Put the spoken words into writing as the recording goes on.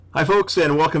Hi, folks,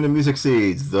 and welcome to Music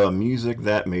Seeds, the music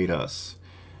that made us.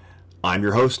 I'm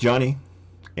your host, Johnny,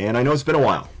 and I know it's been a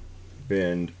while.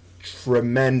 Been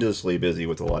tremendously busy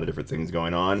with a lot of different things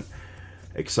going on.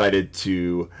 Excited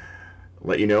to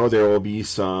let you know there will be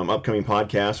some upcoming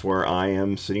podcasts where I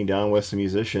am sitting down with some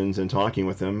musicians and talking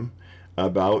with them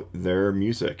about their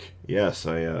music. Yes,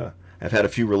 I've had a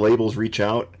few labels reach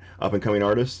out, up and coming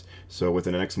artists, so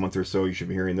within the next month or so, you should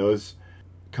be hearing those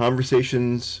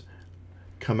conversations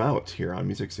come out here on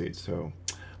Music Seeds. So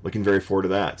looking very forward to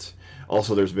that.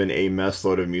 Also, there's been a mess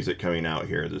load of music coming out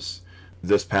here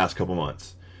this past couple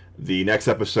months. The next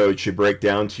episode should break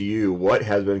down to you what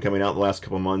has been coming out the last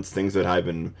couple months, things that I've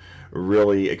been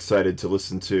really excited to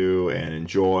listen to and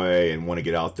enjoy and want to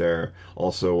get out there.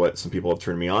 Also, what some people have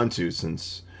turned me on to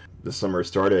since the summer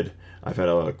started. I've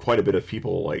had quite a bit of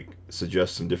people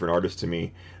suggest some different artists to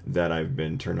me that I've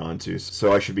been turned on to.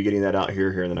 So I should be getting that out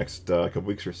here in the next couple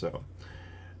weeks or so.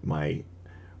 My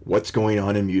what's going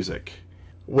on in music.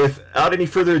 Without any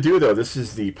further ado, though, this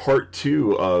is the part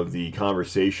 2 of the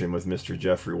conversation with Mr.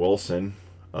 Jeffrey Wilson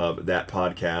of that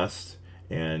podcast,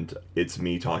 and it's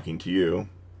me talking to you.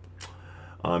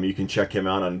 You can check him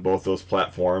out on both those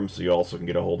platforms. You also can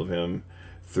get a hold of him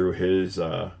through his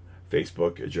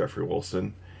Facebook at Jeffrey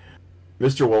Wilson.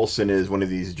 Mr. Wilson is one of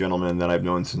these gentlemen that I've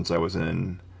known since I was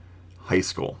in high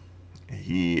school.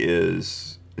 He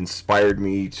is inspired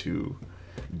me to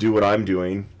do what I'm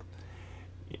doing.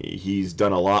 He's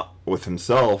done a lot with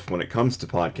himself when it comes to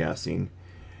podcasting.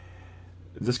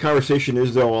 This conversation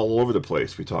is, though, all over the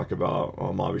place. We talk about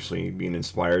obviously being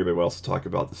inspired, but we also talk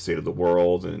about the state of the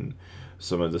world and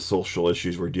some of the social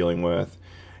issues we're dealing with.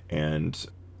 And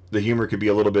the humor could be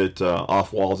a little bit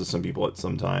off walls to some people at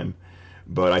some time,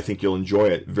 but I think you'll enjoy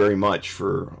it very much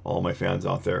for all my fans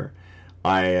out there.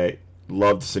 I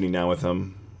loved sitting down with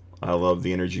him. I love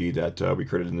the energy that we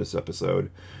created in this episode.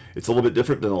 It's a little bit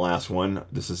different than the last one.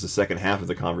 This is the second half of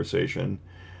the conversation.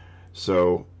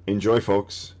 So enjoy,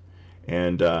 folks,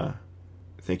 and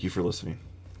thank you for listening.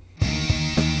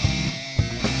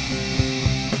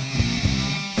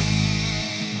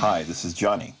 Hi, this is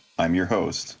Johnny. I'm your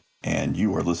host, and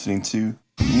you are listening to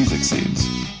Music Seeds,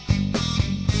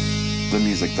 the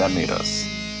music that made us.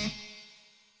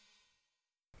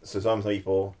 So some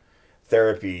people,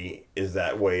 therapy is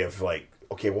that way of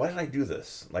okay, why did I do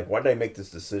this? Why did I make this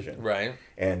decision? Right.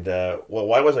 And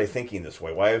why was I thinking this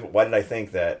way? Why did I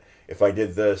think that if I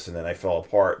did this and then I fell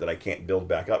apart that I can't build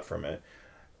back up from it?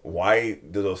 Why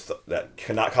do that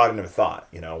cognitive thought?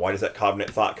 Why does that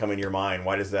cognitive thought come in your mind?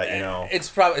 Why does that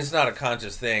It's not a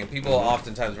conscious thing. People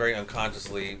oftentimes very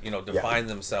unconsciously define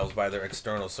themselves by their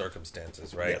external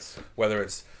circumstances, right? Yes. Whether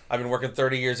it's I've been working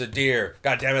 30 years at Deere.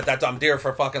 God damn it, I'm Deere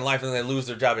for fucking life, and then they lose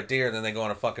their job at Deere, and then they go on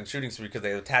a fucking shooting spree because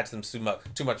they attach them too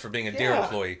much for being a Deere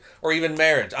employee, or even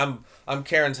marriage. I'm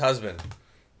Karen's husband.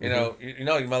 You know, you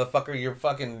motherfucker,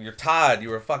 you're Todd. You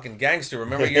were a fucking gangster.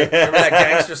 Remember that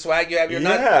gangster swag you have? You're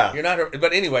not her.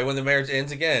 But anyway, when the marriage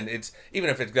ends again, it's even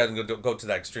if it doesn't go to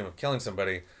that extreme of killing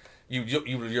somebody,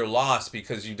 you're lost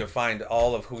because you defined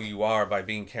all of who you are by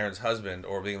being Karen's husband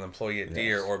or being an employee at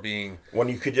Deere or being... When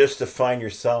you could just define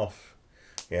yourself,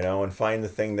 and find the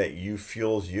thing that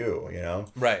fuels you,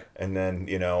 Right. And then,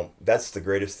 that's the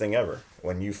greatest thing ever.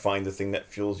 When you find the thing that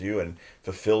fuels you and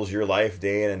fulfills your life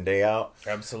day in and day out.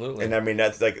 Absolutely. And I mean,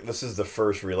 that's this is the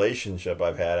first relationship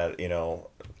I've had,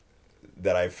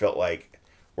 that I felt like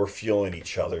we're fueling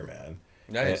each other, man.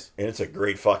 Nice. And it's a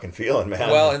great fucking feeling, man.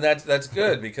 Well, and that's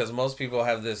good because most people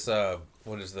have this,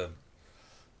 what is the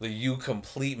you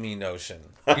complete me notion.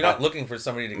 You're not looking for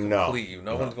somebody to complete you.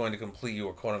 No one's going to complete you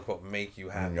or quote unquote make you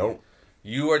happy. Nope.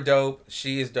 You are dope,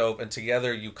 she is dope, and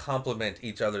together you complement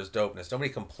each other's dopeness. Nobody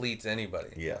completes anybody.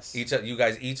 Yes. You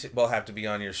guys each will have to be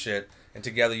on your shit, and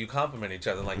together you complement each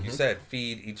other. And like you said,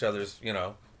 feed each other's,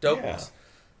 dopeness. Yeah.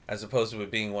 As opposed to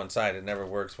it being one side. It never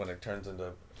works when it turns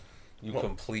into you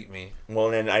complete me.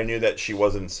 Well, and I knew that she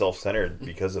wasn't self-centered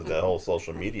because of the whole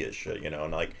social media shit,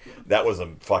 and that was a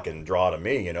fucking draw to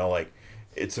me,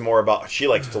 it's more about she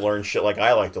likes to learn shit like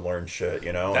I like to learn shit,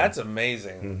 That's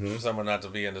amazing for someone not to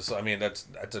be into. I mean,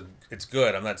 it's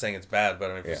good. I'm not saying it's bad,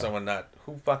 but I mean, for someone not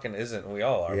who fucking isn't. We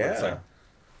all are. Yeah.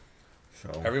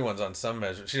 So everyone's on some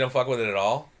measure. She don't fuck with it at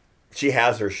all. She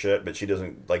has her shit, but she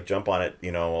doesn't jump on it,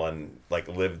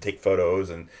 and take photos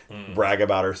and brag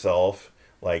about herself.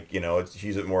 She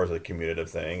uses it more as a commutative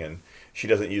thing, and she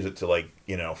doesn't use it to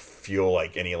feel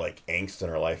any angst in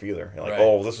her life either. Right.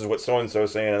 Oh, this is what so and so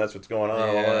saying, and that's what's going on.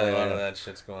 Yeah, a lot of that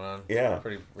shit's going on. Yeah,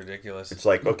 pretty ridiculous. It's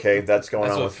okay, that's going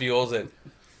that's on. That's what fuels it.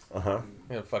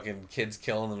 Fucking kids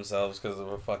killing themselves because of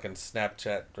a fucking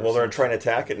Snapchat. Well, they're trying to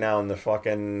attack it now in the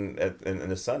fucking in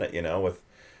the Senate, with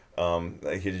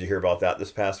Did you hear about that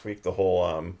this past week? The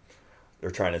whole they're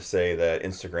trying to say that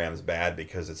Instagram's bad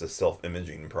because it's a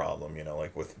self-imaging problem,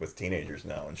 like with teenagers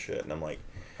now and shit. And I'm like,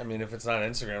 I mean, if it's not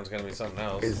Instagram, it's going to be something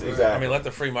else. Exactly. I mean, let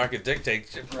the free market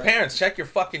dictate. Right. Parents, check your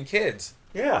fucking kids.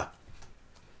 Yeah.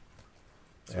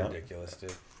 It's ridiculous,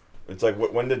 dude. It's like,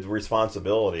 when did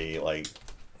responsibility, like...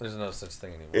 There's no such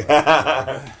thing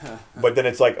anymore. But then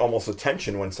it's like almost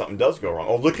attention when something does go wrong.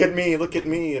 Oh, look at me, a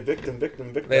victim.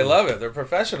 They love it. They're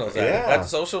professionals at it. That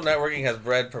social networking has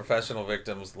bred professional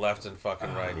victims left and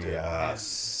fucking right, dude.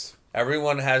 Yes.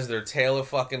 Everyone has their tale of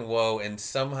fucking woe, and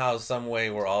somehow, some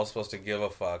way, we're all supposed to give a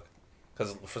fuck.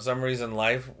 Because for some reason,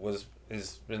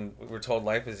 we're told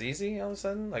life is easy all of a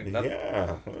sudden. Like nothing.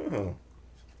 Yeah.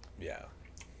 Yeah.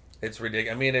 It's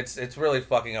ridiculous. I mean, it's really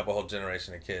fucking up a whole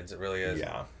generation of kids. It really is.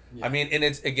 Yeah. I mean, and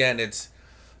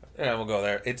we'll go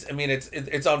there.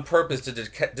 It's on purpose to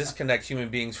disconnect human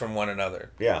beings from one another.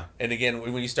 Yeah. And again,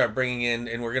 when you start bringing in,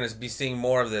 and we're going to be seeing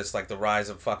more of this, like the rise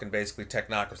of fucking basically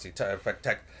technocracy.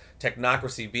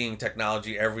 Technocracy being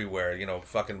technology everywhere.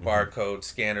 Fucking barcode,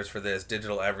 scanners for this,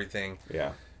 digital everything.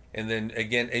 Yeah. And then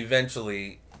again,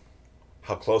 eventually.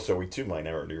 How close are we to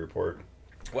Minority Report?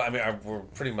 Well, I mean, we're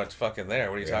pretty much fucking there.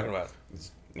 What are you talking about?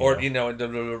 Or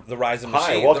the rise of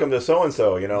machines. Hi, welcome to so and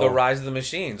so. The rise of the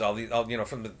machines. All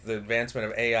from the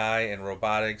advancement of AI and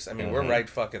robotics. I mean, we're right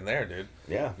fucking there, dude.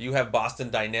 Yeah. You have Boston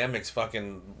Dynamics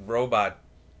fucking robot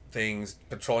things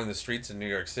patrolling the streets in New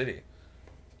York City.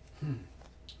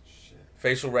 Shit.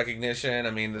 Facial recognition.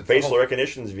 I mean, facial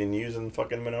recognition's been using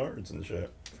fucking Menards and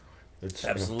shit. It's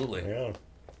absolutely. Yeah.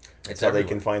 It's how everywhere. They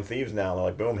can find thieves now. They're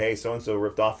like, boom, hey, so-and-so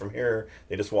ripped off from here.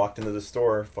 They just walked into the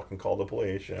store, fucking called the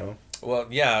police, Well,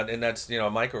 yeah, and that's, a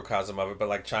microcosm of it. But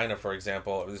like China, for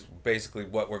example, is basically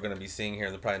what we're going to be seeing here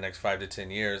in the probably next 5 to 10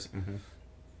 years.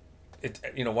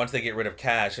 Mm-hmm. Once they get rid of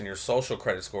cash and your social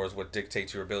credit score is what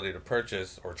dictates your ability to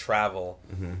purchase or travel.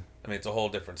 Mm-hmm. I mean, it's a whole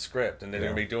different script. And they're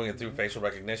going to be doing it through facial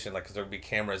recognition, like, because there will be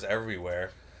cameras everywhere.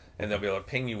 And they'll be able to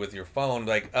ping you with your phone,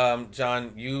 like,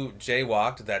 John, you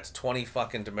jaywalked. That's 20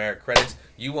 fucking demerit credits.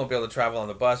 You won't be able to travel on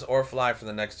the bus or fly for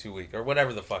the next 2 weeks or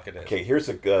whatever the fuck it is. Okay, here's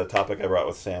a topic I brought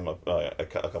with Sam a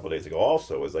couple of days ago.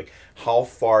 Also, is like, how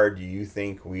far do you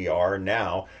think we are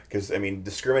now? Because I mean,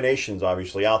 discrimination's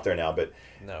obviously out there now, but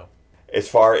no. As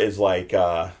far as like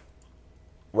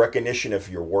recognition of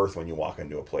your worth when you walk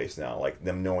into a place now, like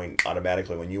them knowing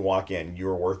automatically when you walk in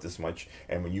you're worth this much,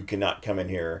 and when you cannot come in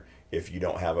here if you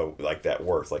don't have that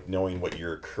worth, like knowing what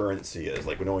your currency is,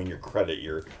 like knowing your credit,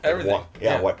 your everything.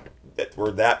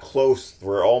 We're that close.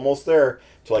 We're almost there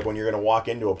to like when you're going to walk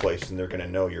into a place and they're going to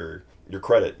know your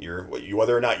credit,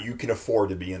 whether or not you can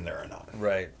afford to be in there or not.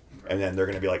 Right. And then they're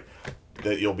going to be like,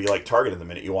 you'll be like targeted the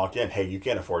minute you walk in. Hey, you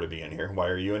can't afford to be in here. Why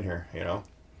are you in here?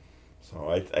 So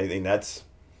I think that's.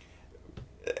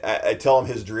 I tell him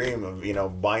his dream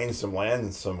of buying some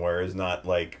land somewhere is not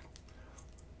like.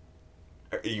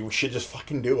 You should just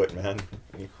fucking do it, man.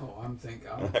 Oh, I'm thinking.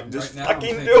 Just right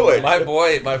fucking now, do it. My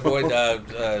boy,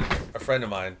 a friend of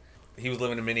mine, he was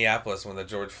living in Minneapolis when the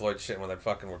George Floyd shit, when they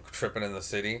fucking were tripping in the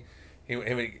city. He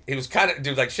was kind of,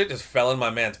 dude, like shit just fell in my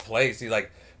man's place. He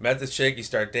like met this chick, he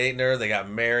started dating her, they got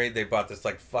married, they bought this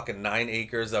like fucking 9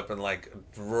 acres up in like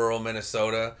rural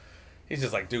Minnesota. He's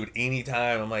just like, dude,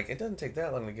 anytime. I'm like, it doesn't take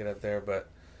that long to get up there, but.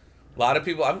 A lot of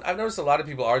people, I've noticed a lot of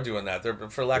people are doing that. They're,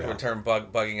 for lack of a term,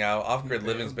 bugging out. Off-grid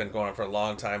living's been going on for a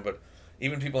long time, but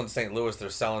even people in St. Louis, they're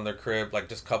selling their crib, like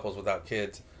just couples without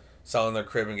kids, selling their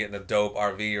crib and getting a dope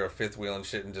RV or a fifth wheel and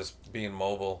shit and just being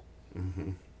mobile. Mm-hmm.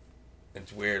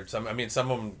 It's weird. Some of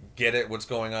them get it, what's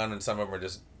going on, and some of them are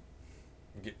just,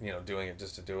 doing it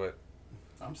just to do it.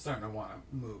 I'm starting to want to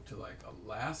move to like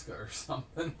Alaska or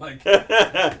something, like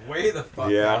way the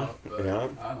fuck out. But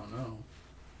I don't know.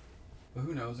 But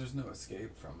who knows? There's no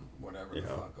escape from whatever the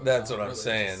fuck goes That's on. what I'm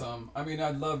saying.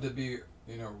 I'd love to be,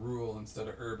 rural instead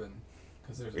of urban,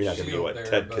 because there's You're not shield gonna be what there.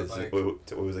 Ted But like,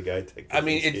 what was the guy? Ted I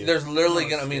mean, there's literally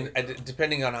gonna. I mean,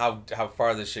 depending on how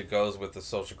far this shit goes with the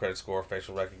social credit score,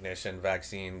 facial recognition,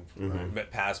 vaccine,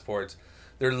 passports,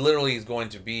 there literally is going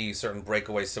to be certain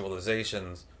breakaway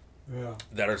civilizations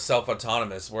that are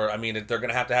self-autonomous. Where I mean, they're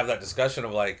gonna have to have that discussion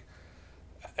of like.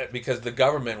 Because the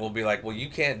government will be like, well, you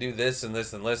can't do this and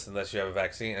this and this unless you have a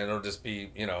vaccine, and it'll just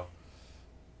be,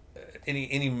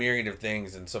 any myriad of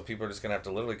things, and so people are just gonna have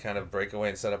to literally kind of break away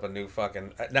and set up a new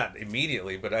fucking, not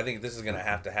immediately, but I think this is gonna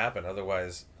have to happen,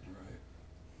 otherwise.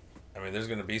 Right. I mean, there's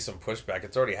gonna be some pushback.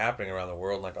 It's already happening around the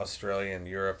world, like Australia and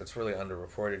Europe. It's really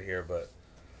underreported here, but.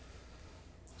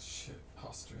 Shit,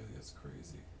 Australia's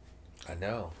crazy. I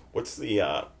know. What's the?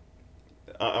 I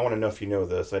want to know if you know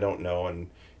this. I don't know, and.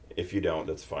 If you don't,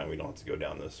 that's fine. We don't have to go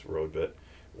down this road. But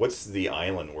what's the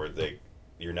island where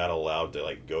you're not allowed to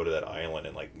like go to that island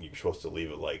and like you're supposed to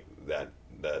leave it like that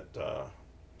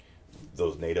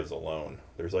those natives alone.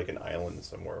 There's like an island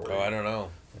somewhere. Where I don't know.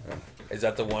 Yeah. Is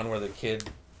that the one where the kid?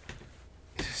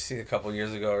 See, a couple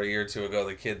years ago or a year or two ago,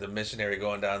 the missionary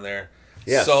going down there.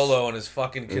 Yes. Solo in his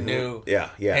fucking canoe,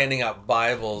 handing out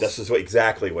Bibles. This is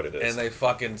exactly what it is. And they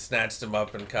fucking snatched him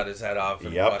up and cut his head off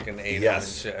and fucking ate him and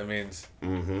shit. I mean,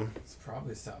 it's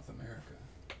probably South America.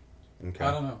 Okay.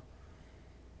 I don't know.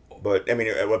 But I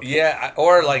mean,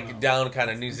 or like down kind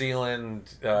of New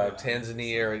Zealand,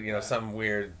 Tanzania, or some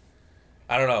weird.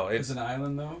 I don't know. It's an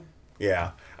island though.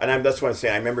 Yeah, and that's what I'm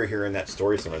saying. I remember hearing that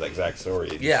story somewhere, that exact story.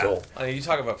 I mean, you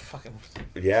talk about fucking.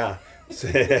 Yeah.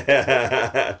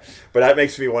 But that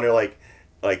makes me wonder, like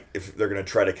if they're gonna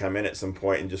try to come in at some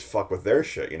point and just fuck with their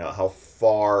shit. How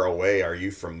far away are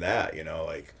you from that?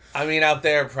 Like. I mean, out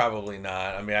there, probably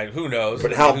not. I mean, who knows?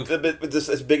 But just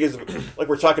as big as like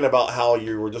we're talking about how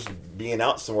you were just being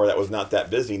out somewhere that was not that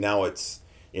busy. Now it's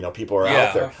people are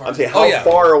out there. I'm saying how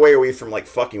far away are we from like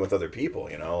fucking with other people?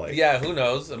 Like who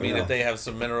knows? I mean, if they have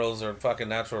some minerals or fucking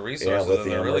natural resources, lithium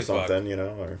then they're really or something,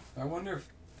 fucked. Or I wonder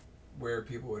where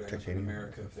people would end up in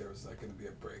America if there was like going to be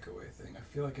a breakaway thing. I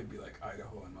feel like it'd be like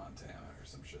Idaho and Montana or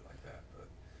some shit like that, but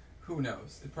who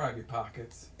knows? It'd probably be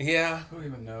pockets. Yeah. Who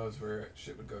even knows where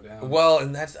shit would go down? Well,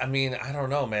 and that's, I mean, I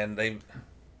don't know, man.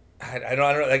 I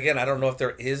don't know if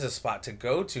there is a spot to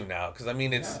go to now, because I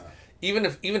mean, it's even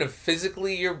if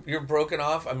physically you're broken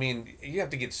off. I mean, you have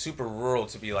to get super rural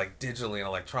to be like digitally and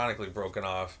electronically broken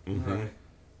off. Mm-hmm. Right.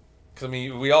 Because I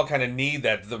mean, we all kind of need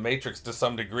the matrix to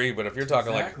some degree, but if you're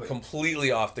talking like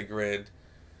completely off the grid,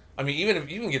 I mean, even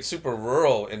if you can get super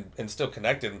rural and still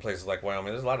connected in places like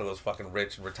Wyoming, there's a lot of those fucking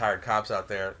rich and retired cops out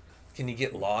there. Can you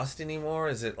get lost anymore?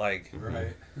 Is it like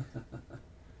right?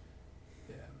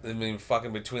 I mean,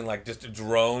 fucking between like just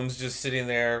drones just sitting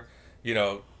there,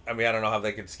 I mean, I don't know how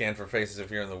they could scan for faces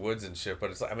if you're in the woods and shit, but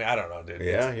it's like, I mean, I don't know, dude.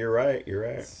 Yeah, you're right.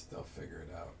 They'll figure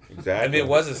it out. Exactly. I mean, it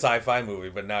was a sci-fi movie,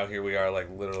 but now here we are, like,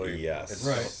 literally. Yes.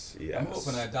 Right. Yes. I'm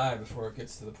hoping I die before it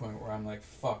gets to the point where I'm like,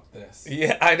 fuck this.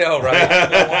 Yeah, I know, right? I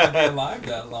don't want to be alive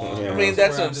that long. Yeah. I mean,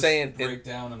 that's what I'm saying. Break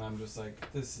down and I'm just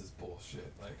like, this is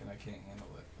bullshit. Like, and I can't handle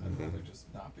it. I'd rather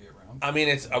just not be around. I mean,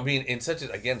 in such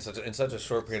a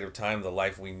short period of time, the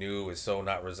life we knew is so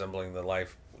not resembling the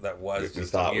life that was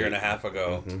just a year and a half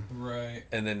ago. Mm-hmm. Right.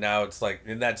 And then now it's like,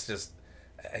 and that's just,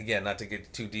 again, not to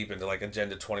get too deep into like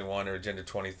Agenda 21 or Agenda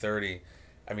 2030.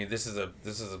 I mean, this is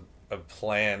a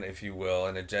plan, if you will,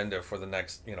 an agenda for the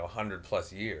next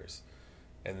 100+ years,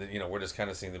 and we're just kind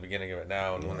of seeing the beginning of it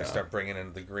now. And when they start bringing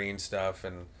in the green stuff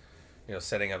and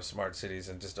setting up smart cities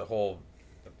and just a whole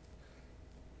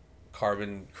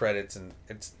carbon credits, and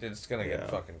it's gonna get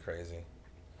fucking crazy.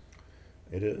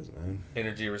 It is, man.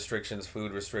 Energy restrictions,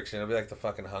 food restriction. It'll be like the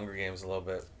fucking Hunger Games a little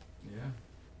bit. Yeah.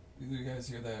 Did you guys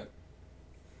hear that?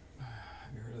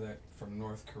 Have you heard of that from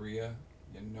North Korea?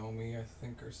 Yonomi, I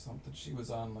think, or something. She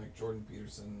was on like Jordan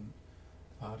Peterson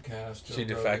podcast. She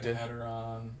defected. Had her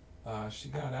on. She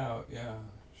got out. Yeah,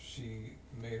 she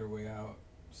made her way out.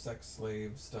 Sex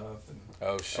slave stuff and.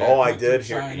 Oh shit! Oh, I did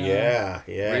hear. China.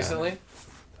 Yeah. Recently.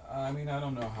 I mean, I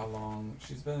don't know how long.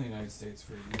 She's been in the United States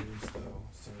for years, though.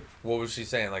 So. What was she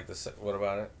saying? Like what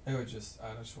about it? I just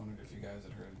wondered if you guys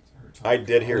had heard her talk. I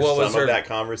did hear some of that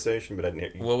conversation, but I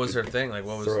didn't hear. What was her thing? Like,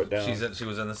 what was? Throw it down. She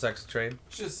was in the sex trade.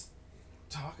 Just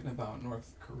talking about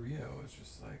North Korea was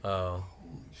just like, oh,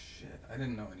 holy shit! I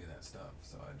didn't know any of that stuff,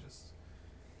 so I just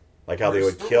like how they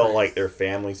would kill like their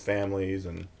families,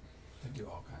 and they do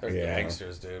all kinds. They're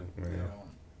gangsters, dude.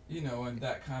 Yeah. And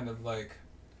that kind of like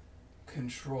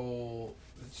control.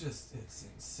 It's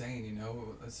insane,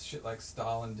 It's shit like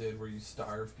Stalin did, where you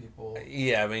starve people.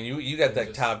 Yeah, I mean, you got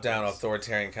that top-down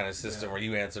authoritarian kind of system where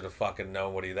you answer to fucking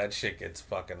nobody. That shit gets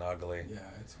fucking ugly. Yeah,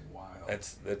 it's wild.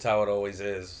 That's how it always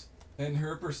is. In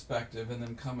her perspective, and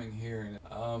then coming here, and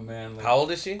oh man, like, how old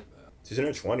is she? She's in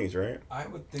her 20s, right? I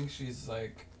would think she's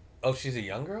like. Oh, she's a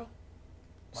young girl.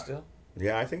 Still.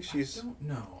 Yeah, I think she's. I don't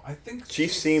know. I think she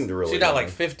seemed really. She's not like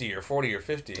 50 or 40 or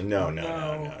 50. No.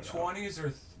 20s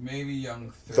or maybe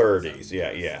young 30s.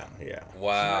 Yeah. She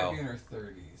Wow. might be in her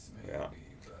 30s, maybe. Yeah.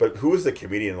 But who was the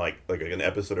comedian? Like an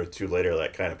episode or two later,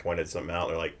 that kind of pointed something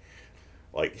out. Or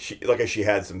like she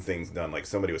had some things done. Like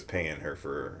somebody was paying her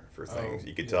for things.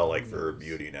 You could tell like for her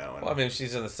beauty now. Well, I mean,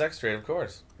 she's in the sex trade, of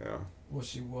course. Yeah. Well,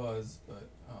 she was, but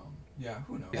yeah,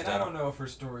 who knows? And I don't know if her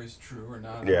story's true or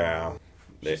not. Yeah.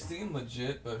 She seemed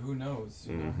legit, but who knows?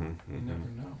 You never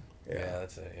know. Yeah,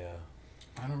 that's it. Yeah.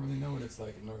 I don't really know what it's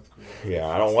like in North Korea. Yeah,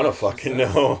 I don't want to fucking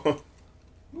know.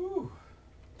 Woo.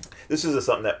 This is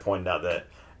something that pointed out that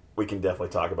we can definitely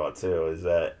talk about too. Is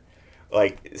that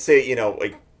like, say,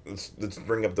 like, let's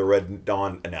bring up the Red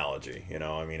Dawn analogy,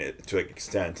 I mean, to an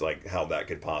extent, like, how that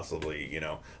could possibly,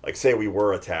 like, say we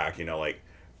were attacked, like,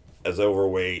 as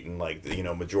overweight and, like,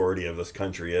 majority of this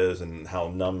country is, and how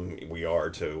numb we are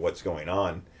to what's going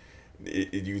on. Do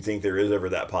you think there is ever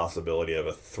that possibility of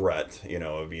a threat,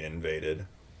 of being invaded?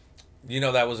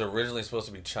 That was originally supposed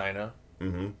to be China.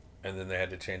 Mm-hmm. And then they had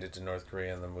to change it to North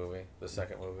Korea in the movie, the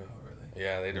second movie. Oh, really?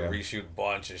 Yeah, they had to reshoot a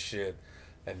bunch of shit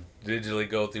and digitally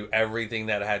go through everything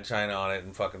that had China on it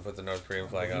and fucking put the North Korean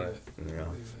flag on it. Yeah.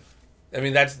 I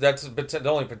mean, that's the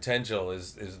only potential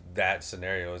is that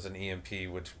scenario is an EMP,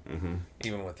 which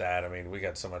even with that, I mean, we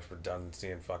got so much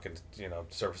redundancy in fucking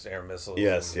surface air missiles.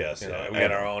 Yes, and, yes. we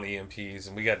got our own EMPs,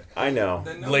 and we got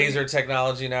laser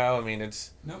technology now. I mean,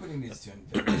 nobody needs to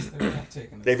invade us. They're not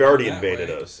taking us. They've already invaded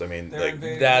us. I mean,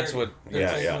 that's what. They're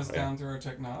taking us down through our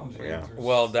technology. Yeah.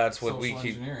 Well, that's what we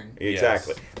keep.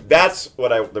 Exactly. Yes. That's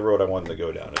what the road I wanted to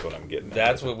go down is what I'm getting.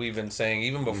 That's what we've been saying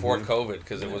even before COVID,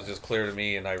 because it was just clear to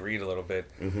me, and I read a little bit.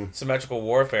 Symmetrical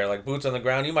warfare, like boots on the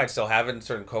ground, you might still have it in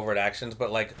certain covert actions,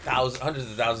 but like hundreds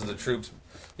of thousands of troops,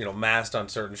 massed on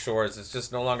certain shores, it's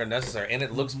just no longer necessary, and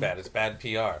it looks bad. It's bad PR.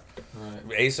 Right.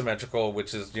 Asymmetrical,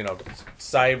 which is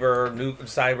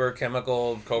cyber,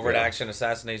 chemical, covert action,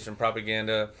 assassination,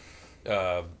 propaganda,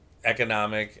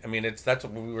 economic. I mean, that's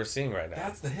what we were seeing right now.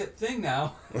 That's the hit thing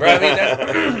now. Right?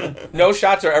 I mean, no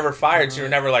shots are ever fired, so you're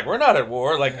never like, we're not at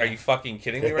war. Like, are you fucking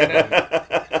kidding me right now?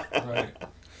 Right.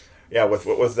 Yeah, with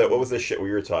what was the shit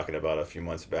we were talking about a few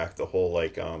months back? The whole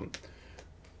like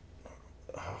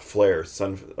flare,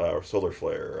 solar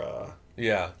flare.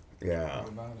 Yeah. What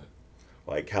about it?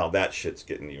 Like how that shit's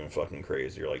getting even fucking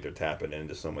crazier. Like they're tapping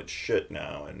into so much shit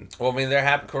now, and well, I mean,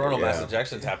 coronal mass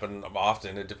ejections happen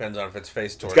often. It depends on if it's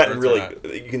faced towards. It's gotten really.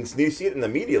 You see it in the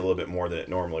media a little bit more than it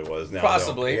normally was now.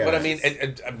 Possibly, but I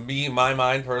mean, my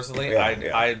mind personally,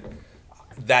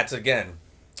 that's again.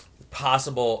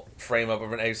 Possible frame up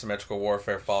of an asymmetrical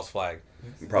warfare false flag.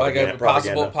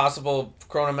 Possible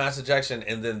coronal mass ejection,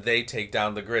 and then they take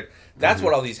down the grid. That's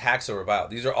what all these hacks are about.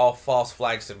 These are all false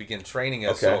flags to begin training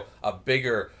us. So a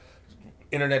bigger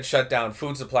internet shutdown,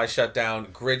 food supply shutdown,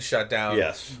 grid shutdown.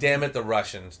 Yes. Damn it, the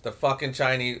Russians. The fucking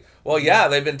Chinese. Well, yeah,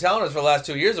 they've been telling us for the last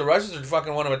 2 years the Russians are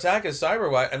fucking want to attack us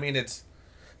cyber-wise. I mean, it's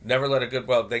never let a good...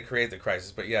 Well, they create the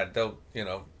crisis, but yeah, they'll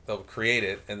create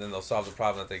it, and then they'll solve the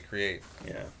problem that they create.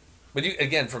 Yeah. But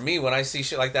again, for me, when I see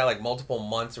shit like that, like multiple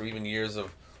months or even years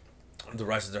of the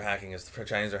Russians are hacking us, the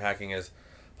Chinese are hacking us,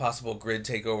 possible grid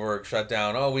takeover,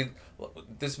 shutdown.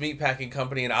 This meatpacking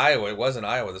company in Iowa, it was in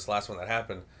Iowa, this last one that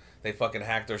happened, they fucking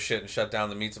hacked their shit and shut down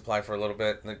the meat supply for a little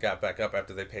bit, and it got back up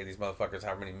after they paid these motherfuckers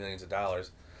however many millions of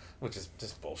dollars, which is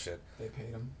just bullshit. They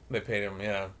paid them? They paid them,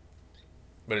 yeah.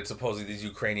 But it's supposedly these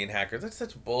Ukrainian hackers. That's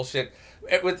such bullshit.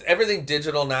 With everything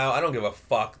digital now, I don't give a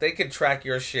fuck. They could track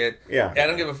your shit. Yeah. I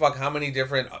don't give a fuck how many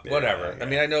different... Whatever. Yeah. I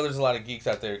mean, I know there's a lot of geeks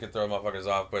out there who can throw motherfuckers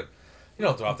off, but you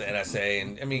don't throw off the NSA.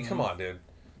 And I mean, come on, dude.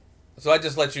 So I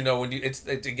just let you know when it's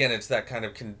that kind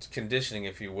of conditioning,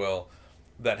 if you will,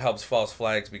 that helps false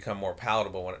flags become more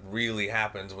palatable when it really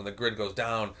happens. When the grid goes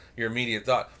down, your immediate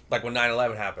thought... Like when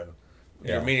 9/11 happened.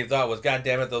 Your immediate thought was, God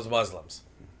damn it, those Muslims.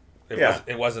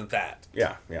 It wasn't that.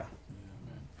 Yeah.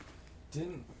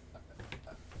 Didn't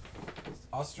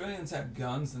Australians have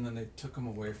guns and then they took them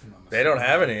away from them? They don't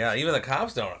have any. Yeah, even the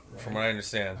cops don't, from what I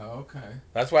understand. Oh, okay.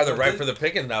 That's why they're ripe for the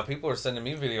picking now. People are sending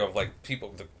me video of like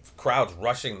the crowds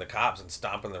rushing the cops and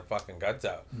stomping their fucking guts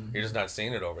out. Mm-hmm. You're just not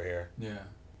seeing it over here. Yeah.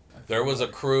 There was a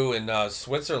crew in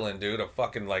Switzerland, dude. A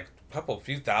fucking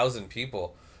few thousand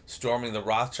people storming the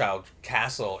Rothschild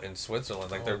castle in Switzerland.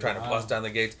 Like they were trying to bust down the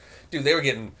gates. Dude, they were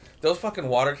getting... Those fucking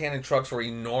water cannon trucks were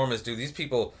enormous, dude. These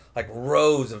people, like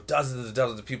rows of dozens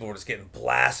of people were just getting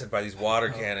blasted by these water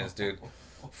cannons, dude.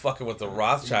 Fucking with the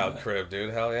Rothschild crib,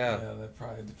 dude. Hell yeah. Yeah, they're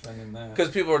probably defending that.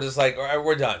 Because people were just like, all right,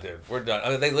 we're done, dude. We're done. I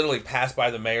mean, they literally passed by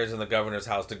the mayor's and the governor's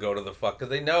house to go to the fuck... Because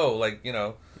they know, like,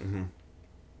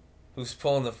 who's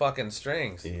pulling the fucking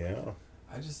strings. Yeah.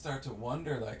 I just start to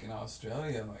wonder, like, in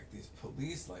Australia, like, these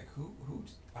police, like, who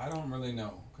I don't really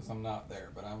know, because I'm not there,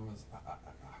 but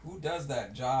who does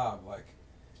that job, like,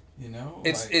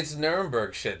 It's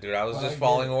Nuremberg shit, dude. I was just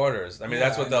following orders. I mean,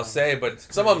 that's what they'll say, but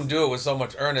some of them do it with so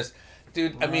much earnest.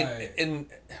 Dude, right. I mean,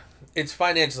 it's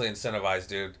financially incentivized,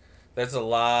 dude. There's a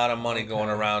lot of money going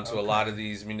around to a lot of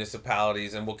these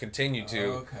municipalities, and will continue to.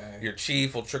 Okay. Your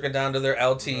chief will trickle down to their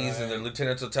LTs, and their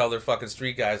lieutenants will tell their fucking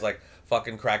street guys, like,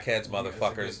 fucking crackheads,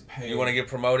 motherfuckers. You want to get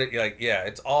promoted? You're like, yeah,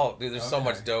 it's all... Dude, there's so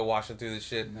much dough washing through this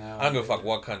shit. No, I don't give a fuck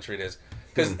what country it is.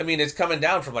 Because, I mean, it's coming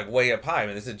down from, like, way up high. I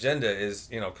mean, this agenda is,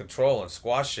 control and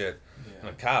squash shit. Yeah.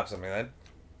 And the cops, I mean, that...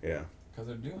 Yeah. Because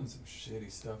they're doing some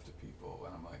shitty stuff to people,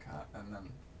 and I'm like, and then,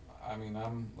 I mean,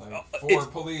 I'm like for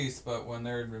police, but when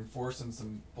they're enforcing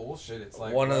some bullshit, it's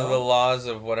like one of the laws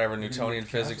of whatever Newtonian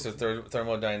physics or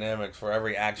thermodynamics. For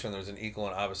every action, there's an equal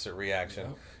and opposite reaction.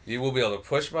 Yep. You will be able to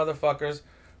push motherfuckers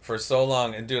for so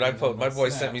long. And dude, my boy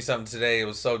sent me something today. It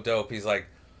was so dope. He's like,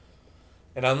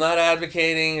 and I'm not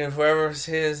advocating if whoever's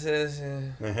his.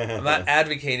 I'm not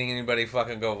advocating anybody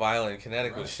fucking go violent and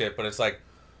kinetic with shit, but it's like,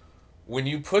 when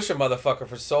you push a motherfucker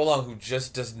for so long who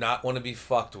just does not want to be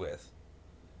fucked with,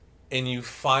 and you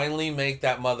finally make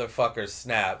that motherfucker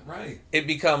snap, right? It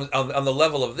becomes, on the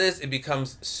level of this, it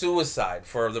becomes suicide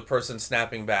for the person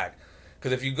snapping back.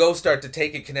 Because if you go start to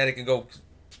take it kinetic and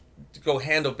go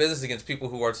handle business against people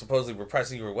who are supposedly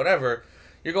repressing you or whatever,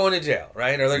 you're going to jail,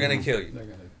 right? Or they're going to kill you.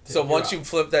 So once you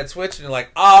flip that switch and you're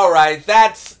like, all right,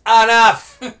 that's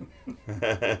enough.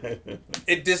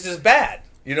 This is bad.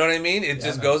 You know what I mean? It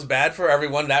just goes bad for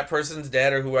everyone. That person's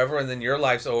dead or whoever, and then your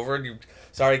life's over. And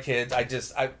sorry, kids.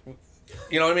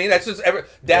 You know what I mean? That's just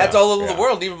dads all over the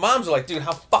world. Even moms are like, dude,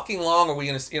 how fucking long are we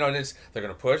gonna? You know, and they're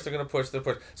gonna push.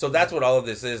 So that's what all of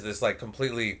this is. This like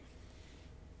completely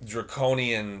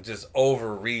draconian, just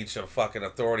overreach of fucking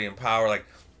authority and power. Like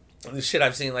the shit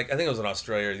I've seen. Like I think it was in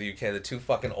Australia or the UK. The two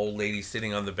fucking old ladies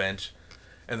sitting on the bench.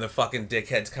 And the fucking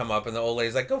dickheads come up, and the old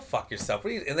lady's like, "Go fuck yourself!"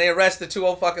 And they arrest the two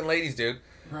old fucking ladies, dude.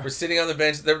 Right. For sitting on the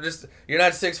bench. They're just, you're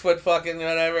not 6 foot fucking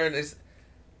whatever.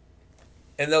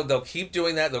 And they'll keep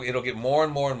doing that. It'll get more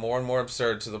and more and more and more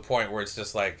absurd to the point where it's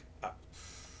just like,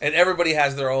 and everybody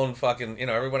has their own fucking,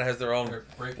 everyone has their own.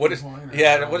 What is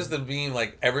the meme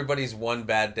like? Everybody's one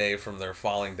bad day from their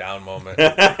falling down moment. You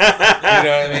know what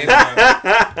I mean?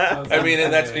 I mean,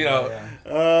 and that's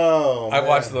Oh. I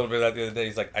watched a little bit of that the other day.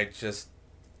 He's like,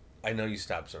 I know you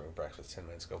stopped serving breakfast 10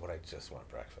 minutes ago, but I just want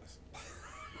breakfast.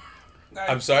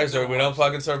 I'm sorry, sir. We don't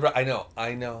fucking serve breakfast.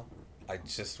 I know. I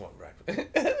just want breakfast.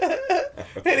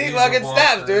 And he fucking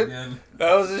snaps, dude. Again.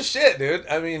 That was his shit, dude.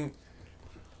 I mean,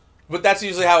 but that's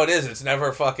usually how it is. It's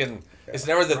never fucking. It's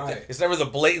never the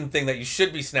blatant thing that you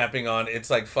should be snapping on. It's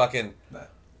like fucking.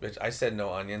 Bitch, I said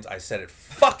no onions. I said it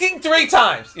fucking 3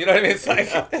 times. You know what I mean? It's like.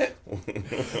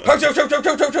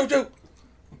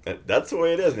 That's the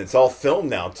way it is, and it's all filmed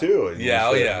now too.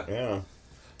 Yeah.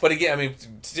 But again, I mean,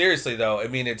 seriously though, I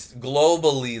mean, it's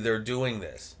globally they're doing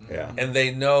this. Yeah. And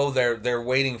they know they're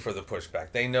waiting for the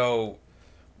pushback. They know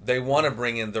they want to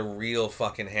bring in the real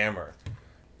fucking hammer.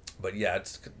 But yeah,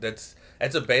 that's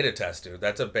a beta test, dude.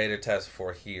 That's a beta test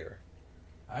for here.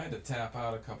 I had to tap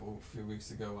out a few weeks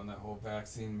ago when that whole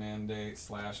vaccine mandate /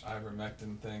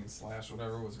 ivermectin thing /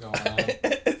 whatever was going on.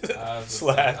 I was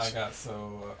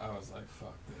like,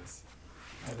 fuck this.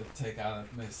 I had to take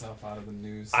myself out of the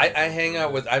news.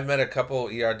 I've met a couple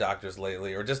ER doctors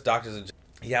lately, or just doctors.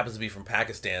 He happens to be from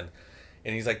Pakistan,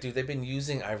 and he's like, dude, they've been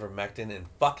using ivermectin in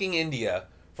fucking India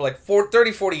for like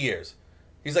 30, 40 years.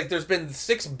 He's like, there's been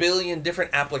 6 billion different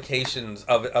applications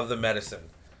of the medicine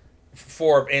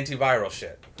for antiviral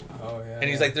shit. Oh yeah. And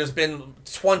he's like, there's been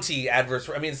 20 adverse.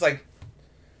 I mean, it's like,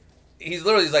 he's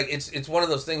like, it's one of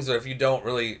those things that if you don't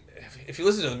really, if you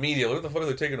listen to the media, what the fuck are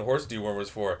they taking horse dewormers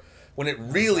for? When it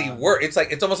really works,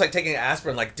 it's almost like taking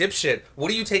aspirin, like dipshit. What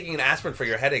are you taking an aspirin for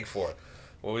your headache for?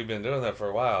 Well, we've been doing that for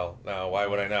a while now. Why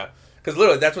would I not? Because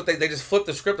literally, that's what they just flipped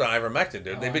the script on ivermectin,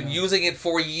 dude. They've been using it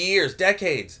for years,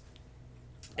 decades,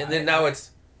 and then now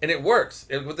and it works.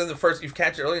 Within the first, you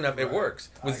catch it early enough, it works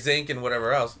with zinc and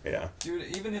whatever else. Yeah,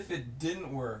 dude. Even if it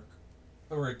didn't work,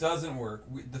 or it doesn't work,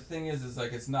 the thing is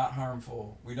like it's not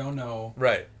harmful. We don't know.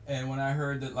 Right. And when I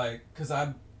heard that, like, because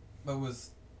I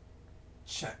was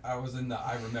in the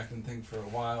ivermectin thing for a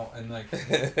while, and like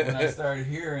when I started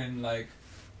hearing like,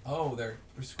 oh, they're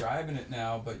prescribing it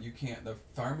now, but you can't. The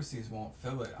pharmacies won't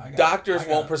fill it. Doctors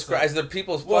won't prescribe. As the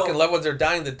people's fucking loved ones are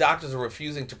dying, the doctors are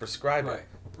refusing to prescribe it.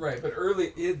 Right, but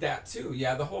early that too.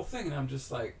 Yeah, the whole thing, and I'm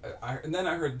just like, and then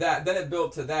I heard that. Then it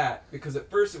built to that because at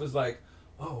first it was like,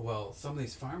 oh well, some of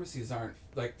these pharmacies aren't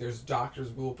like. There's doctors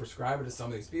who will prescribe it to some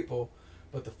of these people.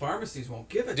 But the pharmacies won't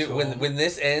give it to them. When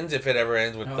this ends, if it ever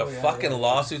ends, with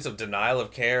lawsuits of denial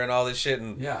of care and all this shit,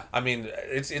 and I mean,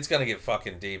 it's gonna get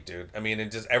fucking deep, dude. I mean, in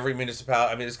just every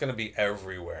municipality, I mean, it's gonna be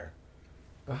everywhere.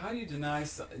 But how do you deny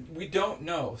something? We don't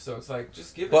know, so it's like,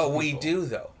 just give it to people. We do,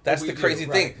 though. That's the crazy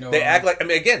thing. No, they act like, I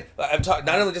mean, again, I'm talking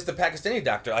not only just the Pakistani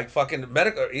doctor, like fucking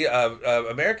medical,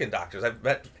 American doctors. I've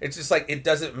met, it's just like, it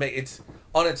doesn't make, it's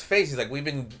on its face. He's like,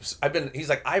 he's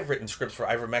like, I've written scripts for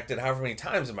ivermectin however many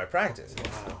times in my practice.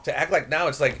 Wow. To act like now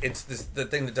it's like, it's the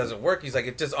thing that doesn't work. He's like,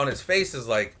 it just on its face is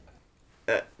like.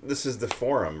 This is the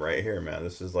forum right here, man.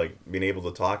 This is like being able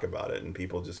to talk about it, and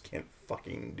people just can't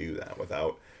fucking do that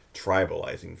without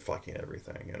tribalizing fucking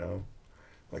everything, you know?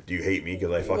 Like, do you hate me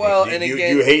because I fucking... Well, do and you,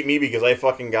 again... you hate me because I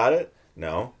fucking got it?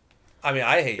 No. I mean,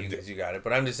 I hate you because you got it,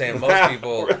 but I'm just saying most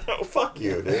people... Fuck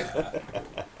you, dude.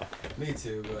 Me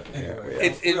too, but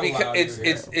anyway.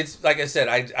 It's like I said,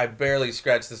 I barely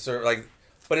scratched the surface. Like,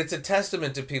 but it's a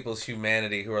testament to people's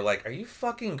humanity who are like, are you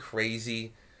fucking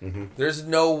crazy? Mm-hmm. There's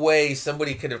no way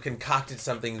somebody could have concocted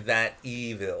something that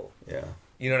evil. Yeah.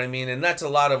 You know what I mean? And that's a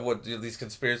lot of what these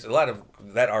conspiracies, a lot of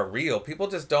that are real. People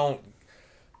just don't.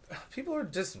 People are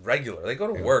just regular. They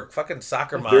go to work. Fucking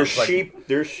soccer moms. They're sheep.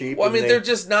 They're sheep. Well, I mean, they're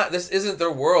just not. This isn't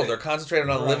their world. They're concentrated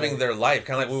on living their life.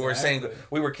 Kind of like we were saying.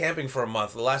 We were camping for a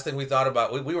month. The last thing we thought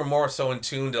about, we were more so in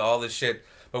tune to all this shit.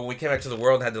 But when we came back to the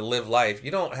world and had to live life,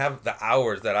 you don't have the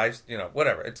hours that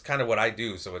whatever. It's kind of what I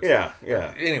do. So it's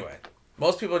yeah. Anyway,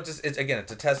 most people are just. It's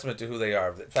a testament to who they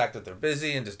are. The fact that they're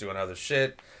busy and just doing other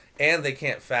shit, and they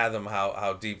can't fathom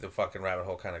how deep the fucking rabbit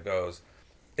hole kind of goes.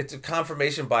 It's a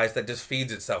confirmation bias that just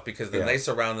feeds itself because then they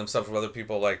surround themselves with other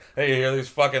people like, hey, you hear these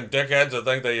fucking dickheads that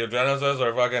think that eugenicists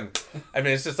are fucking... I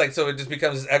mean, it's just like, so it just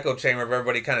becomes this echo chamber of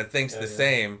everybody kind of thinks the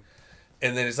same.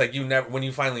 And then it's like, when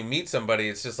you finally meet somebody,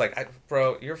 it's just like,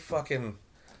 bro, you're fucking...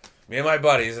 Me and my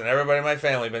buddies and everybody in my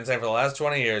family have been saying for the last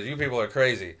 20 years, you people are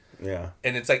crazy. Yeah.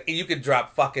 And it's like, you could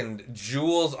drop fucking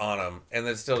jewels on them and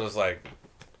then still just like...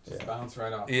 Just bounce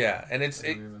right off. Yeah, and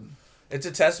it's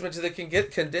a testament to the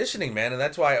conditioning, man, and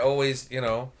that's why I always,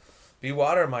 be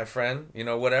water, my friend.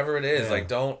 Whatever it is, like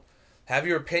don't have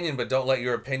your opinion, but don't let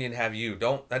your opinion have you.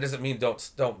 That doesn't mean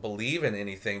don't believe in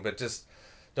anything, but just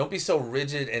don't be so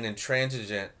rigid and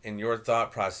intransigent in your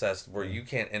thought process where you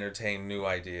can't entertain new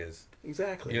ideas.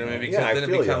 Exactly. You know what I mean? Because then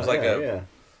it becomes like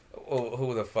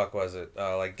who the fuck was it?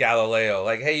 Like Galileo.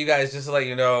 Like, hey, you guys, just to let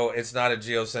you know, it's not a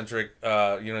geocentric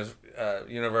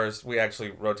universe. We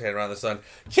actually rotate around the sun.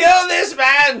 Kill this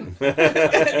man! You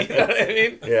know what I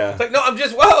mean? Yeah. It's like, no, I'm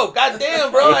just, whoa,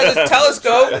 goddamn, bro. I just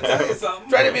telescope.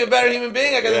 Trying to be a better human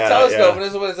being. I got the telescope. And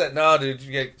this is what it said. No,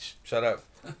 dude, shut up.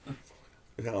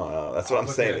 No, that's what I'm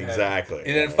saying. Exactly. And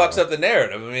then it fucks up the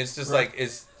narrative. I mean, it's just like,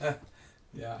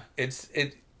 Yeah.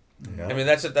 I mean,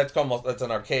 that's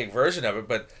an archaic version of it,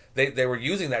 but they were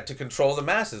using that to control the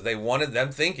masses. They wanted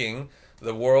them thinking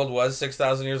the world was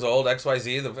 6,000 years old,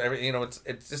 XYZ.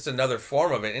 It's just another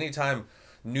form of it. Anytime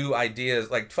new ideas,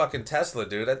 like fucking Tesla,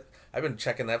 dude. I've been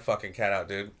checking that fucking cat out,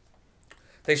 dude.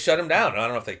 They shut him down. I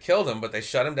don't know if they killed him, but they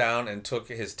shut him down and took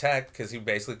his tech because he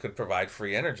basically could provide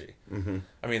free energy. Mm-hmm.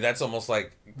 I mean, that's almost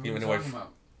like giving away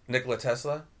Nikola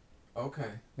Tesla. Okay.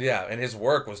 Yeah, and his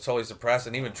work was totally suppressed,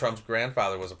 and even Trump's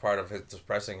grandfather was a part of his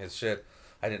suppressing his shit.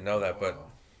 I didn't know that, but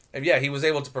and yeah, he was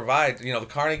able to provide. The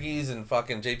Carnegies and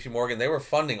fucking J.P. Morgan, they were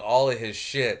funding all of his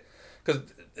shit because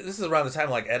this is around the time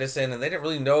like Edison, and they didn't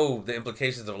really know the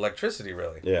implications of electricity,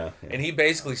 really. Yeah. And he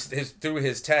basically through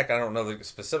his tech, I don't know the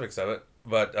specifics of it,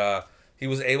 but he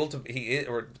was able to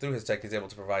through his tech, he's able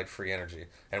to provide free energy.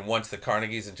 And once the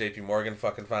Carnegies and J.P. Morgan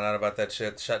fucking found out about that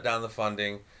shit, shut down the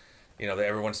funding.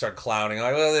 Everyone started clowning,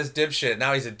 like, oh, this dipshit.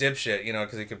 Now he's a dipshit,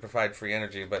 because he could provide free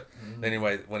energy. But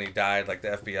anyway, when he died, like, the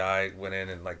FBI went in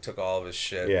and, like, took all of his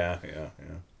shit. Yeah.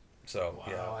 So,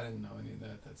 wow, I didn't know any of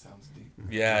that. That sounds deep.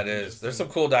 Yeah, it is. There's some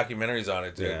cool documentaries on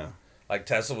it, dude. Yeah. Like,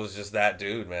 Tesla was just that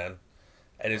dude, man.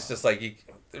 And it's just like,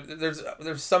 there's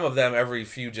some of them every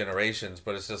few generations,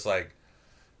 but it's just like,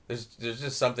 there's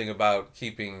just something about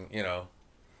keeping,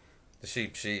 the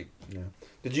sheep. Yeah.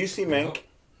 Did you see Mank?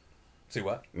 See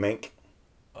what? Mank.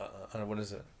 What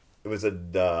is it? It was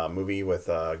a movie with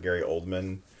Gary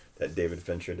Oldman that David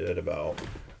Fincher did about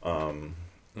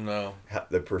no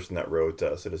the person that wrote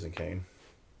Citizen Kane.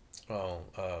 Oh,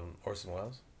 Orson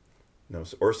Welles? No,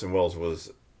 so Orson Welles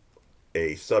was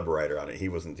a sub-writer on it. He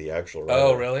wasn't the actual writer.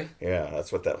 Oh, really? Yeah,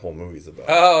 that's what that whole movie's about.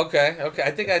 Oh, okay.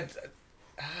 I think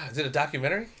is it a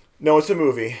documentary? No, it's a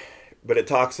movie, but it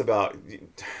talks about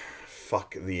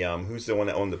who's the one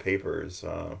that owned the papers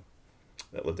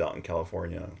that lived out in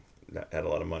California that had a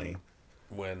lot of money.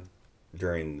 When?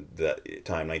 During that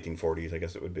time, 1940s, I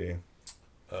guess it would be.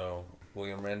 Oh,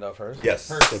 William Randolph Hearst? Yes,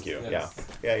 thank you. Yes.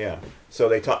 Yeah. So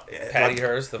they talked... Patty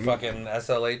Hearst, the fucking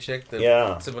SLA chick, the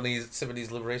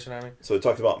Symbionese Liberation Army. So they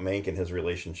talked about Mank and his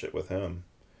relationship with him.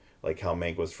 Like how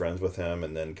Mank was friends with him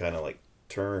and then kind of like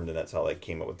turned, and that's how they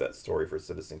came up with that story for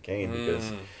Citizen Kane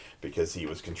because he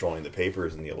was controlling the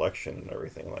papers and the election and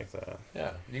everything like that.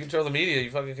 Yeah, you control the media, you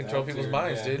fucking control people's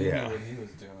minds, dude. He knew what he was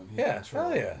doing.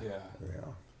 Hell yeah.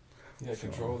 He had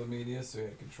control of the media, so he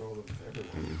had control of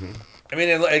everyone. Mm-hmm. I mean,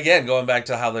 and again, going back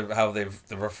to how they've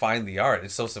refined the art,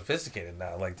 it's so sophisticated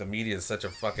now. Like, the media is such a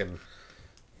fucking...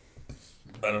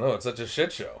 I don't know, it's such a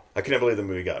shit show. I can't believe the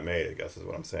movie got made, I guess is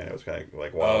what I'm saying. It was kind of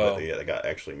like, wow, that it got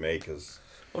actually made, because...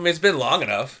 I mean, it's been long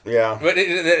enough. Yeah. But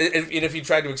if you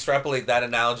tried to extrapolate that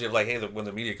analogy of like, hey, when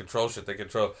the media control shit, they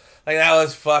control. Like, that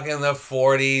was fucking the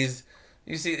 40s.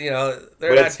 You see,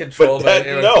 they're not controlled by...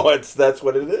 That's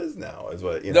what it is now, is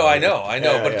what, No, I know.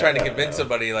 But trying to convince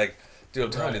somebody, like, dude,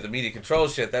 I'm telling you, the media control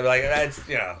shit, they're like, that's,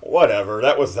 Whatever,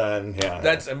 that was then, yeah.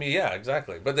 That's, I mean, yeah,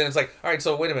 exactly. But then it's like, all right,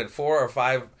 so wait a minute, 4 or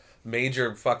 5...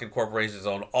 major fucking corporations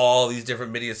own all these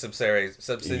different media subsidiaries,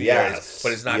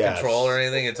 but it's not control or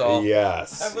anything. It's all Fucking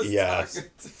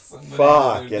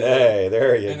hey,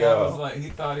 there you go. I was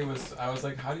like, I was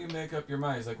like, how do you make up your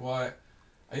mind? He's like, well,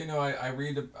 I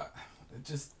read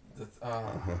I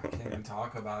can't even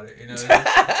talk about it.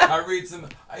 I read some.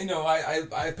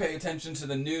 I pay attention to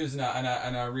the news and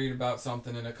I read about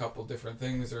something in a couple different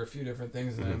things or a few different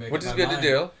things and I make which is good to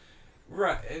do.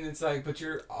 Right, and it's like, but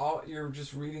you're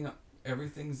just reading.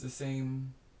 Everything's the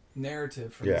same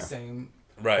narrative from the same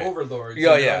overlords.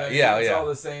 It's all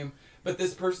the same. But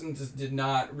this person just did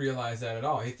not realize that at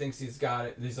all. He thinks he's got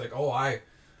it. And he's like, oh, I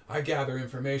gather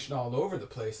information all over the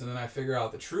place, and then I figure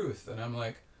out the truth. And I'm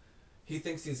like, he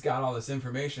thinks he's got all this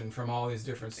information from all these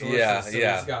different sources.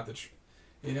 He's got the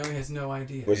he has no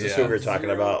idea. Was this who we were talking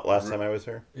about last time I was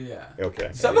here? Yeah.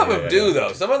 Okay. Some of them do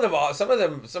though. Some of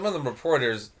them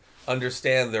reporters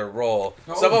understand their role.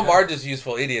 Some of them are just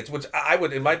useful idiots, which I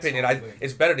would, in my opinion,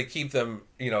 it's better to keep them,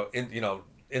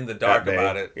 in the dark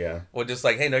about it. Yeah. Or just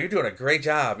like, hey, no, you're doing a great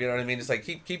job. You know what I mean? Just like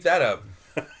keep that up.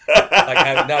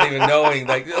 Like not even knowing,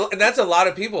 like, and that's a lot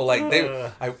of people. Like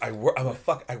I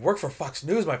work for Fox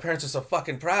News. My parents are so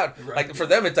fucking proud. Right. Like for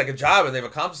them, it's like a job, and they've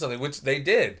accomplished something, which they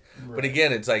did. Right. But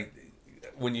again, it's like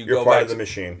when you're go part back of the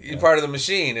machine. You're part of the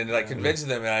machine, and like convincing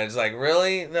them, and it's like,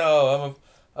 really? No,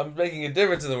 I'm making a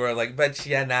difference in the world. Like, but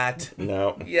you're not.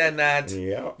 No. You're not.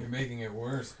 Yeah. You're making it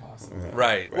worse, possibly.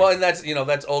 Right. Well, and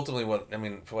that's ultimately what, I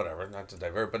mean, whatever, not to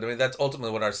divert, but I mean, that's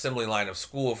ultimately what our assembly line of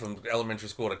school, from elementary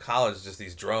school to college, is just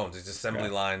these drones, these assembly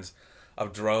lines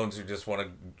of drones who just want to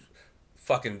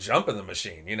fucking jump in the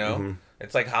machine, Mm-hmm.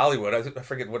 It's like Hollywood. I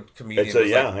forget what comedian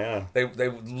They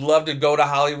love to go to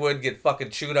Hollywood, get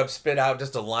fucking chewed up, spit out,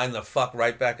 just to line the fuck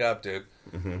right back up, dude.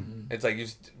 Mm-hmm. It's like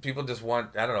people just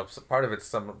want, I don't know, part of it's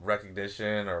some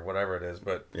recognition or whatever it is,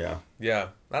 but yeah,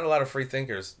 not a lot of free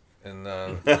thinkers, and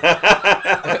they're